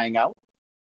drying out.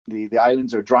 The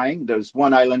islands are drying. There's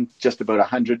one island just about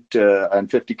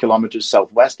 150 kilometers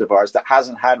southwest of ours that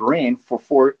hasn't had rain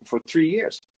for 3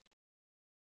 years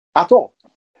at all.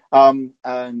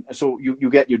 And so you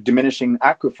get your diminishing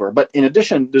aquifer. But in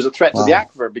addition, there's a threat to the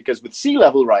aquifer, because with sea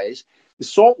level rise, the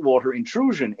saltwater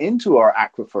intrusion into our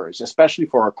aquifers, especially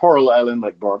for a coral island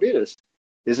like Barbados,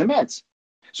 is immense.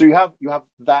 So you have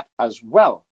that as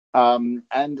well. I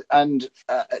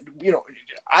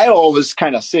always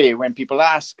kind of say, when people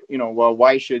ask, well,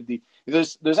 why should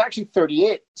there's actually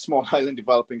 38 small island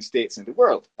developing states in the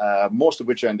world, most of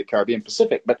which are in the Caribbean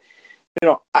Pacific. But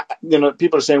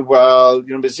people are saying, well,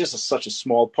 it's just such a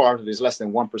small part of it, is less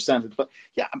than 1%. But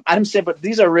yeah, I'm saying, but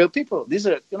these are real people. These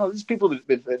are, these people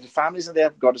with families, and they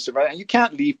have got to survive. And you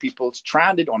can't leave people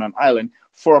stranded on an island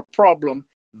for a problem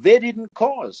they didn't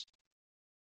cause.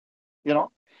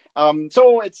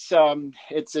 So it's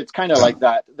kind of like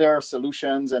that. There are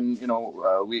solutions, and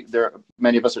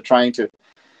many of us are trying to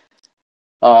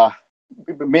uh,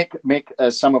 make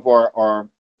some of our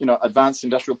advanced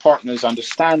industrial partners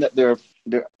understand that there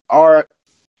are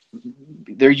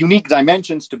unique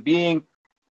dimensions to being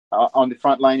on the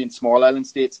front line in small island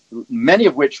states, many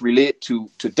of which relate to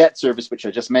debt service, which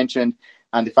I just mentioned,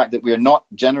 and the fact that we are not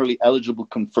generally eligible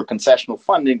for concessional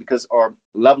funding because our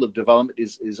level of development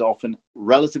is often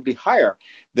relatively higher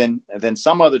than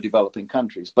some other developing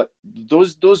countries. But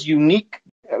those unique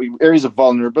areas of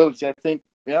vulnerability, I think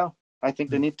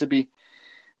they need to be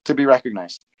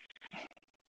recognized.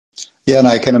 Yeah, and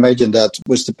I can imagine that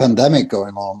with the pandemic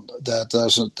going on, that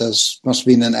there's must have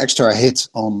been an extra hit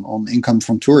on income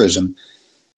from tourism.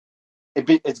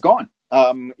 It's gone.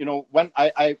 When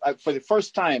I for the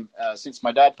first time since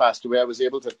my dad passed away, I was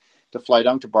able to fly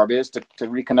down to Barbados to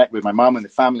reconnect with my mom and the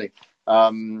family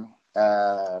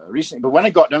recently. But when I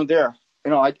got down there,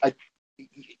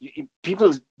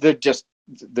 people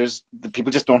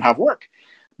people just don't have work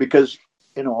because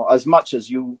as much as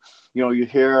you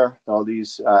hear all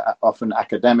these often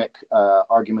academic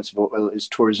arguments about, well, is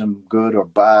tourism good or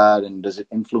bad, and does it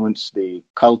influence the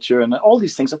culture and all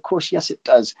these things? Of course, yes, it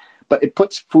does, but it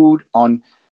puts food on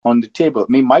the table.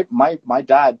 I mean, my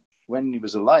dad, when he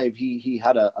was alive, he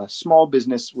had a small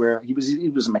business where he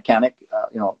was a mechanic,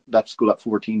 left school at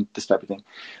 14, this type of thing.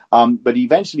 But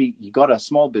eventually he got a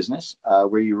small business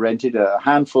where he rented a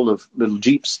handful of little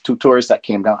Jeeps to tourists that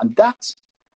came down, and that's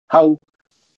how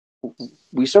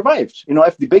we survived.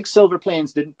 If the big silver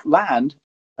planes didn't land,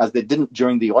 as they didn't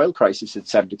during the oil crisis in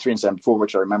 73 and 74,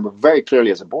 which I remember very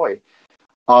clearly as a boy,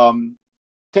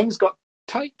 things got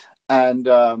tight. And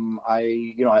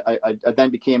I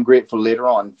then became grateful later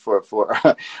on for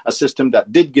a system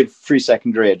that did give free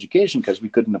secondary education because we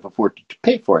couldn't have afforded to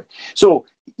pay for it. So,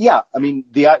 yeah, I mean,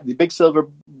 the big silver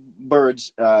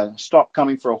birds stopped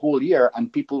coming for a whole year,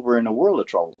 and people were in a world of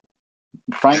trouble.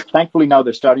 Thankfully, now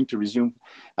they're starting to resume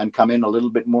and come in a little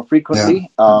bit more frequently.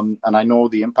 Yeah. And I know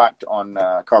the impact on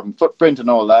carbon footprint and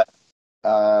all that,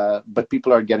 but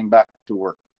people are getting back to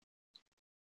work.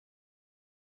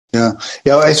 Yeah.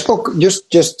 I spoke just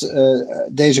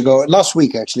days ago, last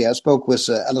week actually. I spoke with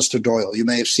Alistair Doyle. You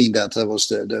may have seen that. That was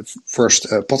the first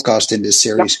podcast in this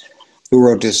series. Yeah. Who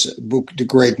wrote this book, The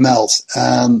Great Melt?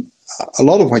 A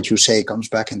lot of what you say comes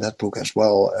back in that book as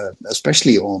well,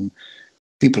 especially on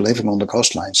people living on the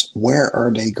coastlines. Where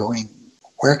are they going?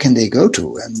 Where can they go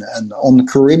to? And on the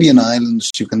Caribbean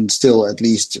islands, you can still at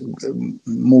least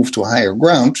move to higher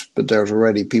ground, but there's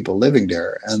already people living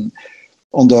there. And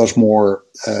on those more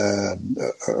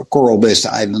coral-based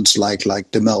islands like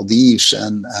the Maldives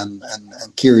and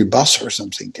Kiribati or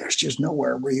something, there's just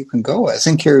nowhere where you can go. I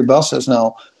think Kiribati has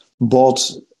now bought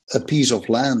a piece of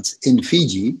land in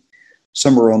Fiji,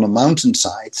 somewhere on a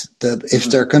mountainside, that if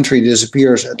their country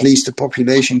disappears, at least the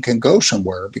population can go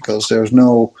somewhere because there's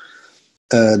no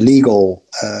legal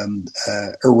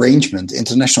arrangement,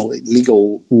 international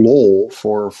legal law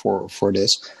for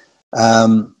this.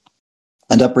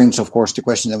 And that brings, of course, the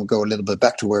question, then we'll go a little bit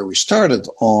back to where we started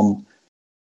on,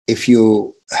 if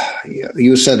you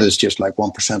said it's just like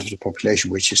 1% of the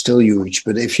population, which is still huge,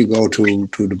 but if you go to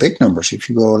the big numbers, if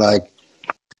you go like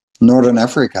Northern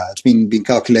Africa, it's been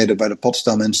calculated by the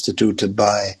Potsdam Institute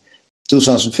by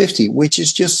 2050, which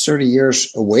is just 30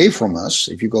 years away from us.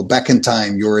 If you go back in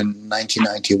time, you're in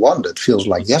 1991. That feels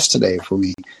like yesterday for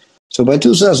me. So by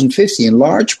 2050, in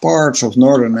large parts of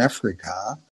Northern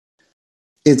Africa,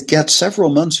 it gets several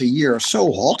months a year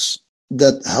so hot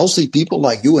that healthy people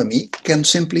like you and me can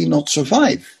simply not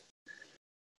survive.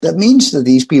 That means that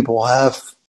these people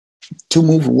have to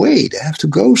move away. They have to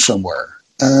go somewhere.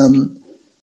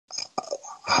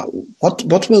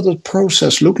 What will the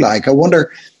process look like? I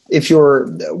wonder if you're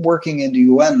working in the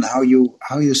UN, how you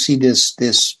see this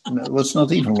what's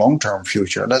not even long-term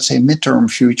future, let's say midterm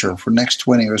future for next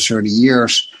 20 or 30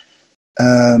 years.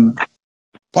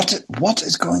 What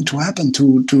is going to happen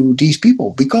to these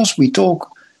people? Because we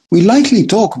likely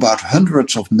talk about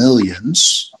hundreds of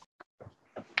millions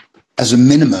as a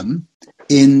minimum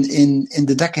in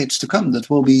the decades to come that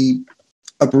will be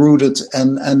uprooted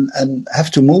and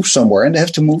have to move somewhere, and they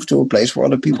have to move to a place where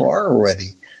other people are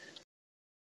already.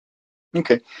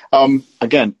 Okay.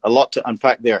 Again, a lot to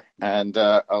unpack there, and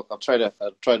I'll try to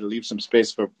leave some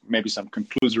space for maybe some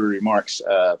conclusory remarks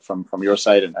from your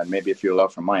side, and maybe if you allow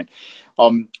from mine.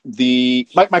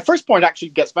 My first point actually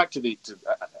gets back to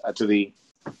the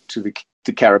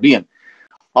Caribbean.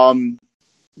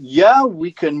 Yeah,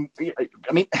 we can.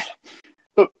 I mean,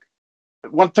 look,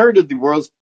 1/3 of the world's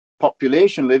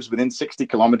population lives within 60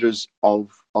 kilometers of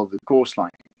the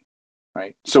coastline.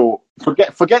 right? So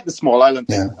forget the small island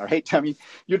thing. Yeah. All right, I mean,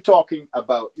 you're talking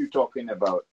about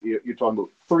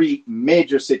three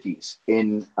major cities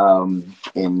in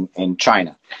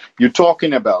China. You're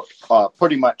talking about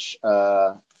pretty much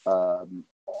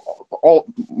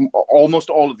almost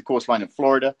all of the coastline in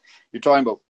Florida. You're talking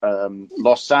about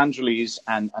Los Angeles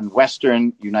and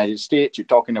Western United States. You're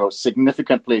talking about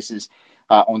significant places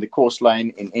on the coastline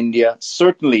in India,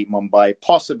 certainly Mumbai,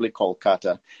 possibly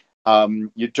Kolkata.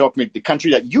 You're talking about the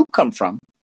country that you come from.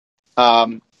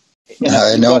 I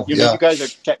know. You guys are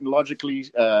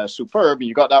technologically superb, and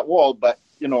you got that wall, but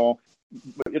the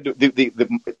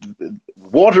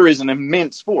water is an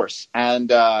immense force,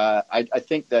 and I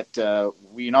think that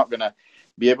we're not going to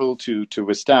be able to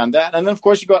withstand that. And then, of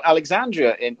course, you got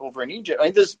Alexandria over in Egypt.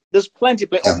 I mean, there's plenty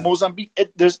of Mozambique.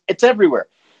 It's everywhere.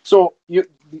 So the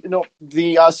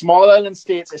small island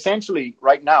states essentially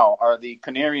right now are the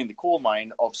canary in the coal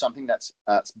mine of something that's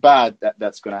bad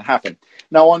that's going to happen.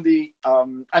 Now on the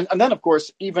and then of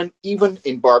course even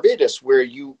in Barbados, where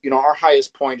our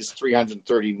highest point is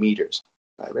 330 meters,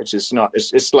 which is not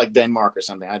it's like Denmark or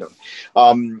something. I don't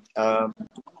know.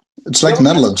 It's like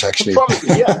Netherlands, actually.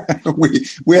 Probably, yeah.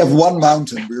 we have one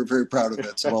mountain. We're very proud of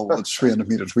it. Well, it's 300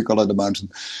 meters. We call it a mountain.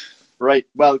 Right.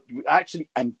 Well, actually,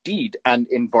 indeed. And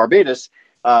in Barbados,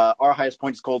 our highest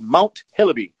point is called Mount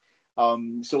Hillaby.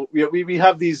 So we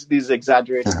have these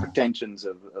exaggerated pretensions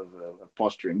of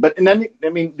posturing. But and then, I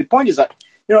mean, the point is that,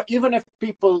 even if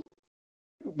people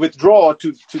withdraw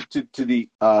to the,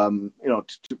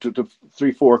 to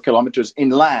 3-4 kilometers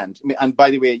inland, and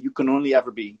by the way, you can only ever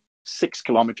be 6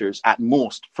 kilometers at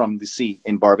most from the sea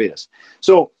in Barbados.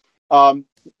 So,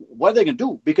 what are they going to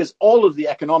do? Because all of the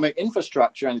economic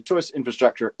infrastructure and the tourist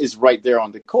infrastructure is right there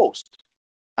on the coast.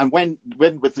 And when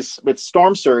with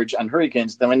storm surge and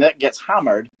hurricanes, then when that gets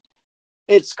hammered,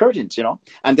 it's curtains,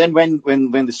 And then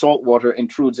when the salt water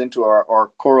intrudes into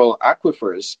our coral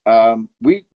aquifers,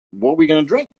 what are we going to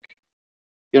drink?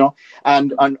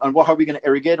 And what are we going to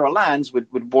irrigate our lands with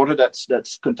water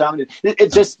that's contaminated?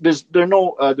 It just there are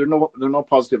no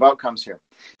positive outcomes here.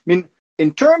 I mean,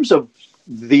 in terms of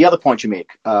the other point you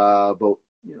make about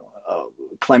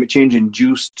climate change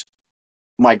induced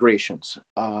migrations,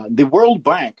 the World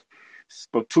Bank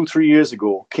about 2-3 years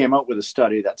ago came out with a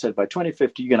study that said by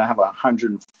 2050 you're going to have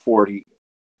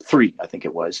 143, I think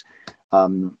it was,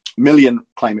 million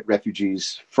climate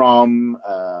refugees from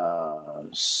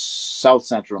South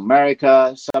Central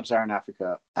America, Sub-Saharan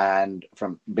Africa, and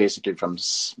from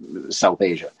South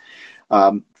Asia,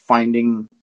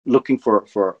 looking for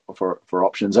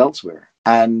options elsewhere.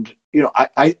 And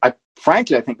I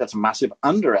frankly think that's a massive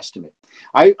underestimate.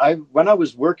 When I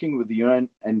was working with the UN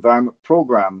Environment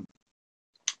Programme,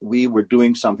 we were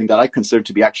doing something that I consider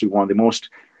to be actually one of the most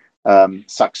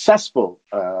successful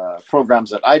programs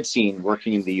that I'd seen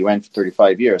working in the UN for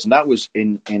 35 years, and that was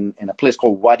in a place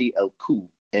called Wadi El Qu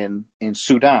in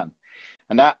Sudan,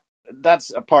 and that's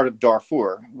a part of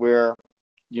Darfur where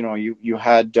you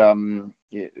had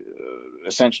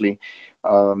essentially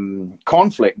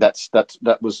conflict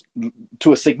that was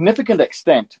to a significant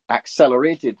extent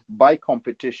accelerated by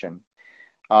competition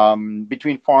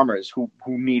between farmers who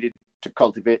needed to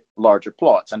cultivate larger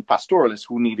plots and pastoralists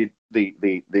who needed the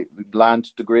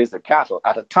land to graze their cattle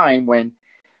at a time when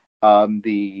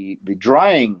the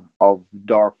drying of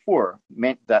Darfur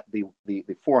meant that the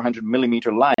 400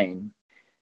 millimeter line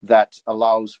that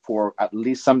allows for at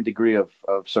least some degree of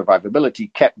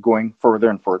survivability kept going further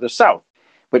and further south,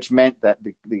 which meant that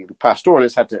the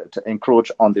pastoralists had to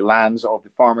encroach on the lands of the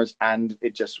farmers, and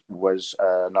it just was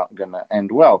not going to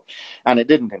end well. And it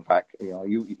didn't, in fact.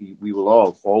 We will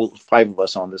all 5 of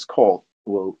us on this call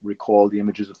will recall the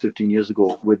images of 15 years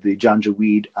ago with the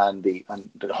Janjaweed and the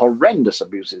horrendous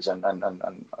abuses and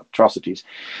atrocities.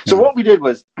 So what we did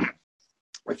was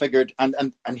we figured,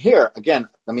 and here again,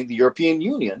 I mean, the European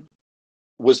Union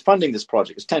was funding this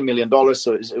project. It's $10 million,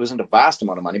 so it wasn't a vast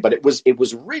amount of money, but it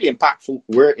was really impactful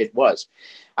where it was.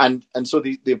 And so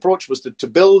the approach was to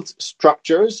build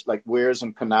structures like weirs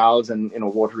and canals and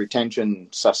water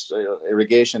retention,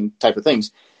 irrigation type of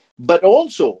things, but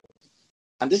also,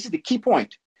 and this is the key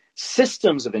point,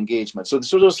 systems of engagement. So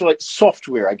this was like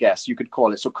software, I guess you could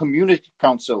call it. So community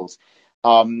councils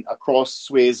across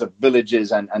swathes of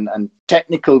villages and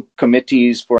technical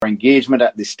committees for engagement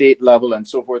at the state level and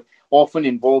so forth, often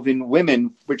involving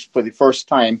women, which for the first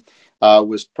time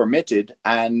was permitted.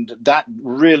 And that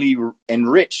really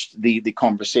enriched the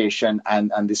conversation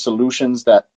and the solutions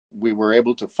that we were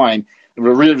able to find. The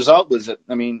real result was that,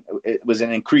 it was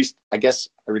an increased, I guess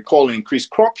I recall, an increased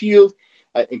crop yield,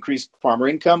 increased farmer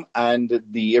income, and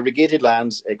the irrigated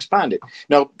lands expanded.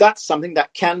 Now, that's something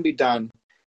that can be done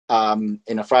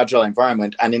in a fragile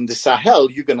environment. And in the Sahel,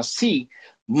 you're going to see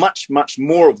much, much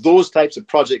more of those types of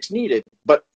projects needed.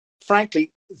 But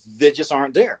frankly, they just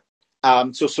aren't there.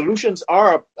 So solutions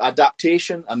are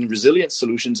adaptation and resilience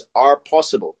solutions are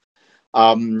possible.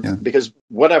 Because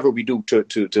whatever we do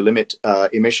to limit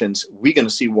emissions, we're going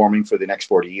to see warming for the next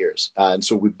 40 years. And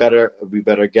so we better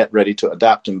get ready to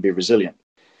adapt and be resilient.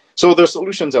 So there's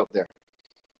solutions out there.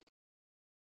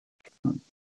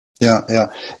 Yeah.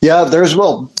 There's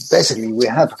basically we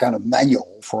have a kind of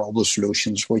manual for all the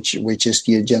solutions, which is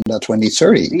the Agenda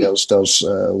 2030. Those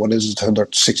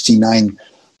 169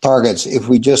 targets. If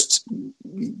we just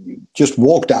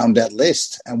walk down that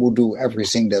list and we'll do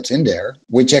everything that's in there,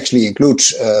 which actually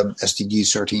includes SDG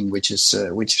 13, which is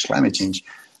climate change,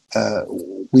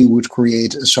 we would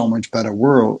create a so much better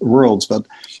world. But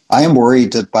I am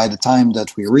worried that by the time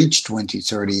that we reach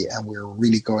 2030 and we're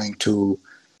really going to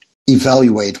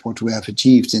evaluate what we have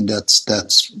achieved in that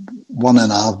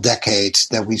 1.5 decades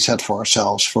that we set for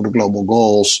ourselves for the global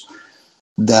goals,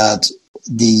 that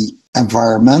the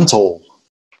environmental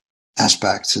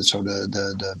aspects, and so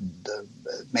the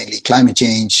mainly climate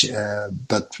change,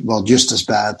 but just as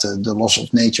bad, the loss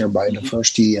of nature,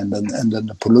 biodiversity, and then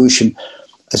the pollution.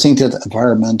 I think that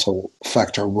environmental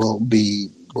factor will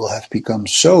have become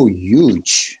so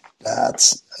huge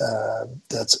that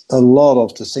a lot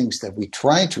of the things that we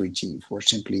try to achieve were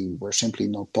simply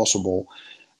not possible.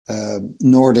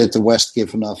 Nor did the West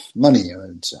give enough money.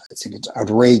 I think it's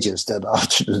outrageous that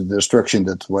after the destruction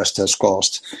that the West has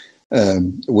caused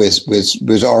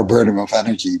with our burden of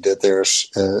energy, that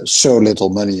there's so little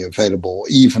money available.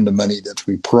 Even the money that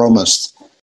we promised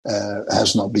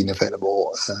has not been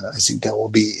available. I think that will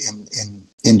be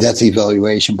in that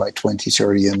evaluation by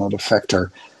 2030 another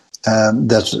factor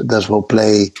that will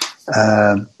play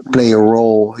a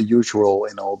huge role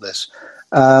in all this.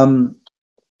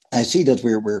 I see that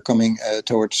we're coming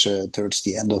towards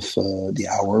the end of the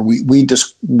hour. We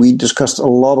discussed a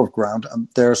lot of ground.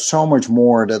 There's so much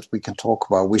more that we can talk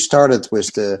about. We started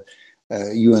with the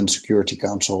UN Security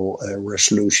Council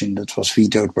resolution that was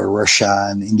vetoed by Russia,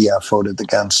 and India voted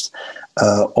against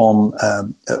on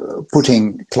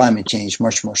putting climate change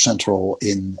much more central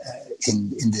in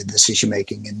the decision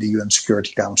making in the UN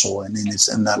Security Council and in its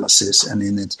analysis and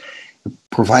in its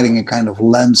providing a kind of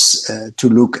lens to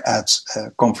look at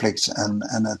conflicts and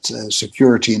at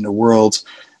security in the world,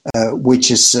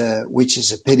 which is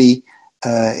a pity.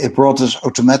 It brought us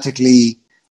automatically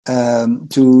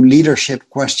to leadership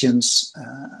questions,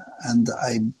 and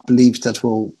I believe that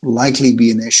will likely be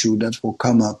an issue that will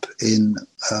come up in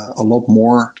a lot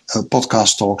more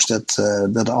podcast talks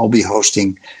that I'll be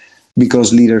hosting,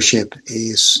 because leadership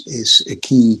is a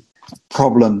key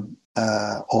problem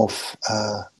of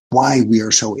why we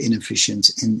are so inefficient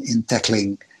in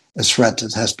tackling a threat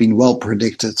that has been well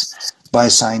predicted by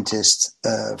scientists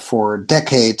for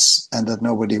decades, and that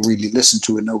nobody really listened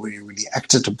to and nobody really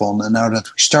acted upon. And now that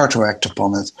we start to act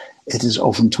upon it, it is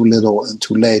often too little and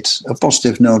too late. A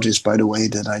positive note is, by the way,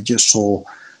 that I just saw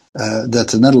that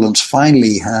the Netherlands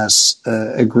finally has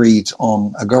agreed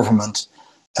on a government,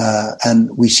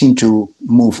 and we seem to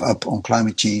move up on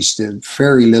climate change. The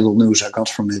very little news I got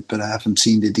from it, but I haven't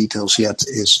seen the details yet,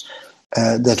 is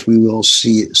that we will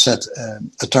set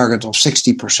a target of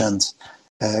 60%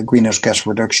 greenhouse gas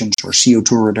reductions or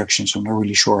CO2 reductions. I'm not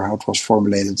really sure how it was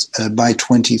formulated by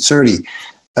 2030,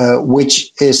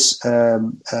 which is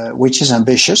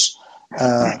ambitious.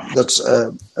 That's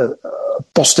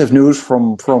positive news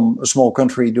from a small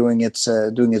country doing its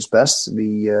best.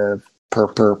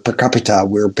 Per capita,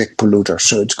 we're big polluters,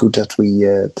 so it's good that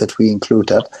we include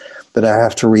that. But I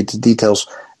have to read the details.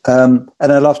 And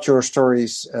I loved your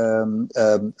stories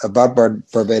about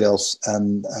Barbados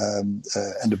and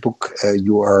the book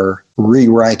you are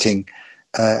rewriting.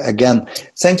 Again,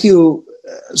 thank you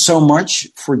so much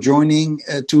for joining.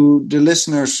 To the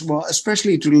listeners, well,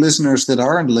 especially to the listeners that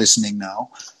aren't listening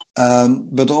now,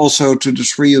 but also to the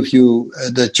three of you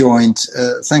that joined.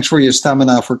 Thanks for your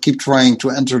stamina, for keep trying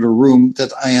to enter the room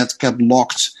that I had kept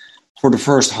locked for the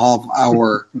first half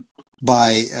hour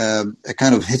by a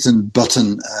kind of hidden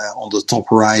button on the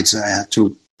top right. I had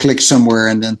to click somewhere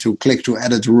and then to click to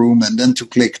edit room and then to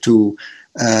click to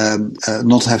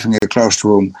not having a closed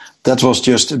room. That was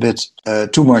just a bit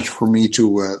too much for me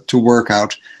to work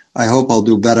out. I hope I'll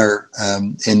do better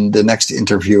in the next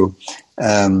interview,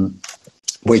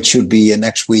 which should be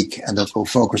next week, and that will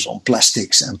focus on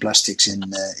plastics and plastics in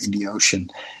the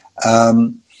ocean.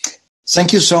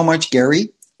 Thank you so much, Gary,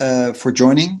 for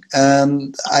joining.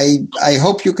 I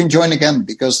hope you can join again,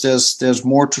 because there's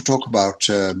more to talk about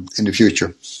in the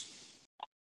future.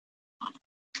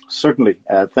 Certainly.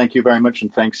 Thank you very much,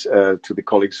 and thanks to the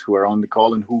colleagues who are on the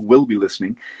call and who will be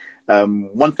listening.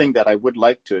 One thing that I would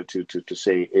like to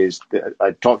say is that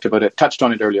I touched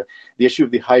on it earlier, the issue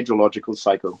of the hydrological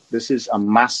cycle. This is a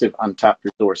massive untapped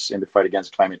resource in the fight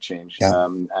against climate change. Yeah.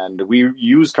 And we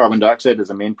use carbon dioxide as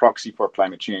a main proxy for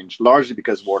climate change, largely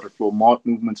because water flow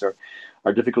movements are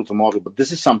difficult to model. But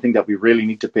this is something that we really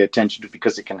need to pay attention to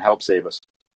because it can help save us.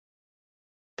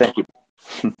 Thank you.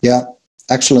 Yeah.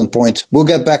 Excellent point. We'll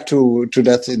get back to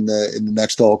that in the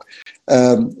next talk.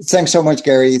 Thanks so much,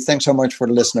 Gary. Thanks so much for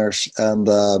the listeners, and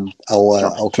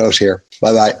I'll close here.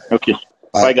 Bye bye. Okay.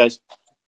 Bye guys.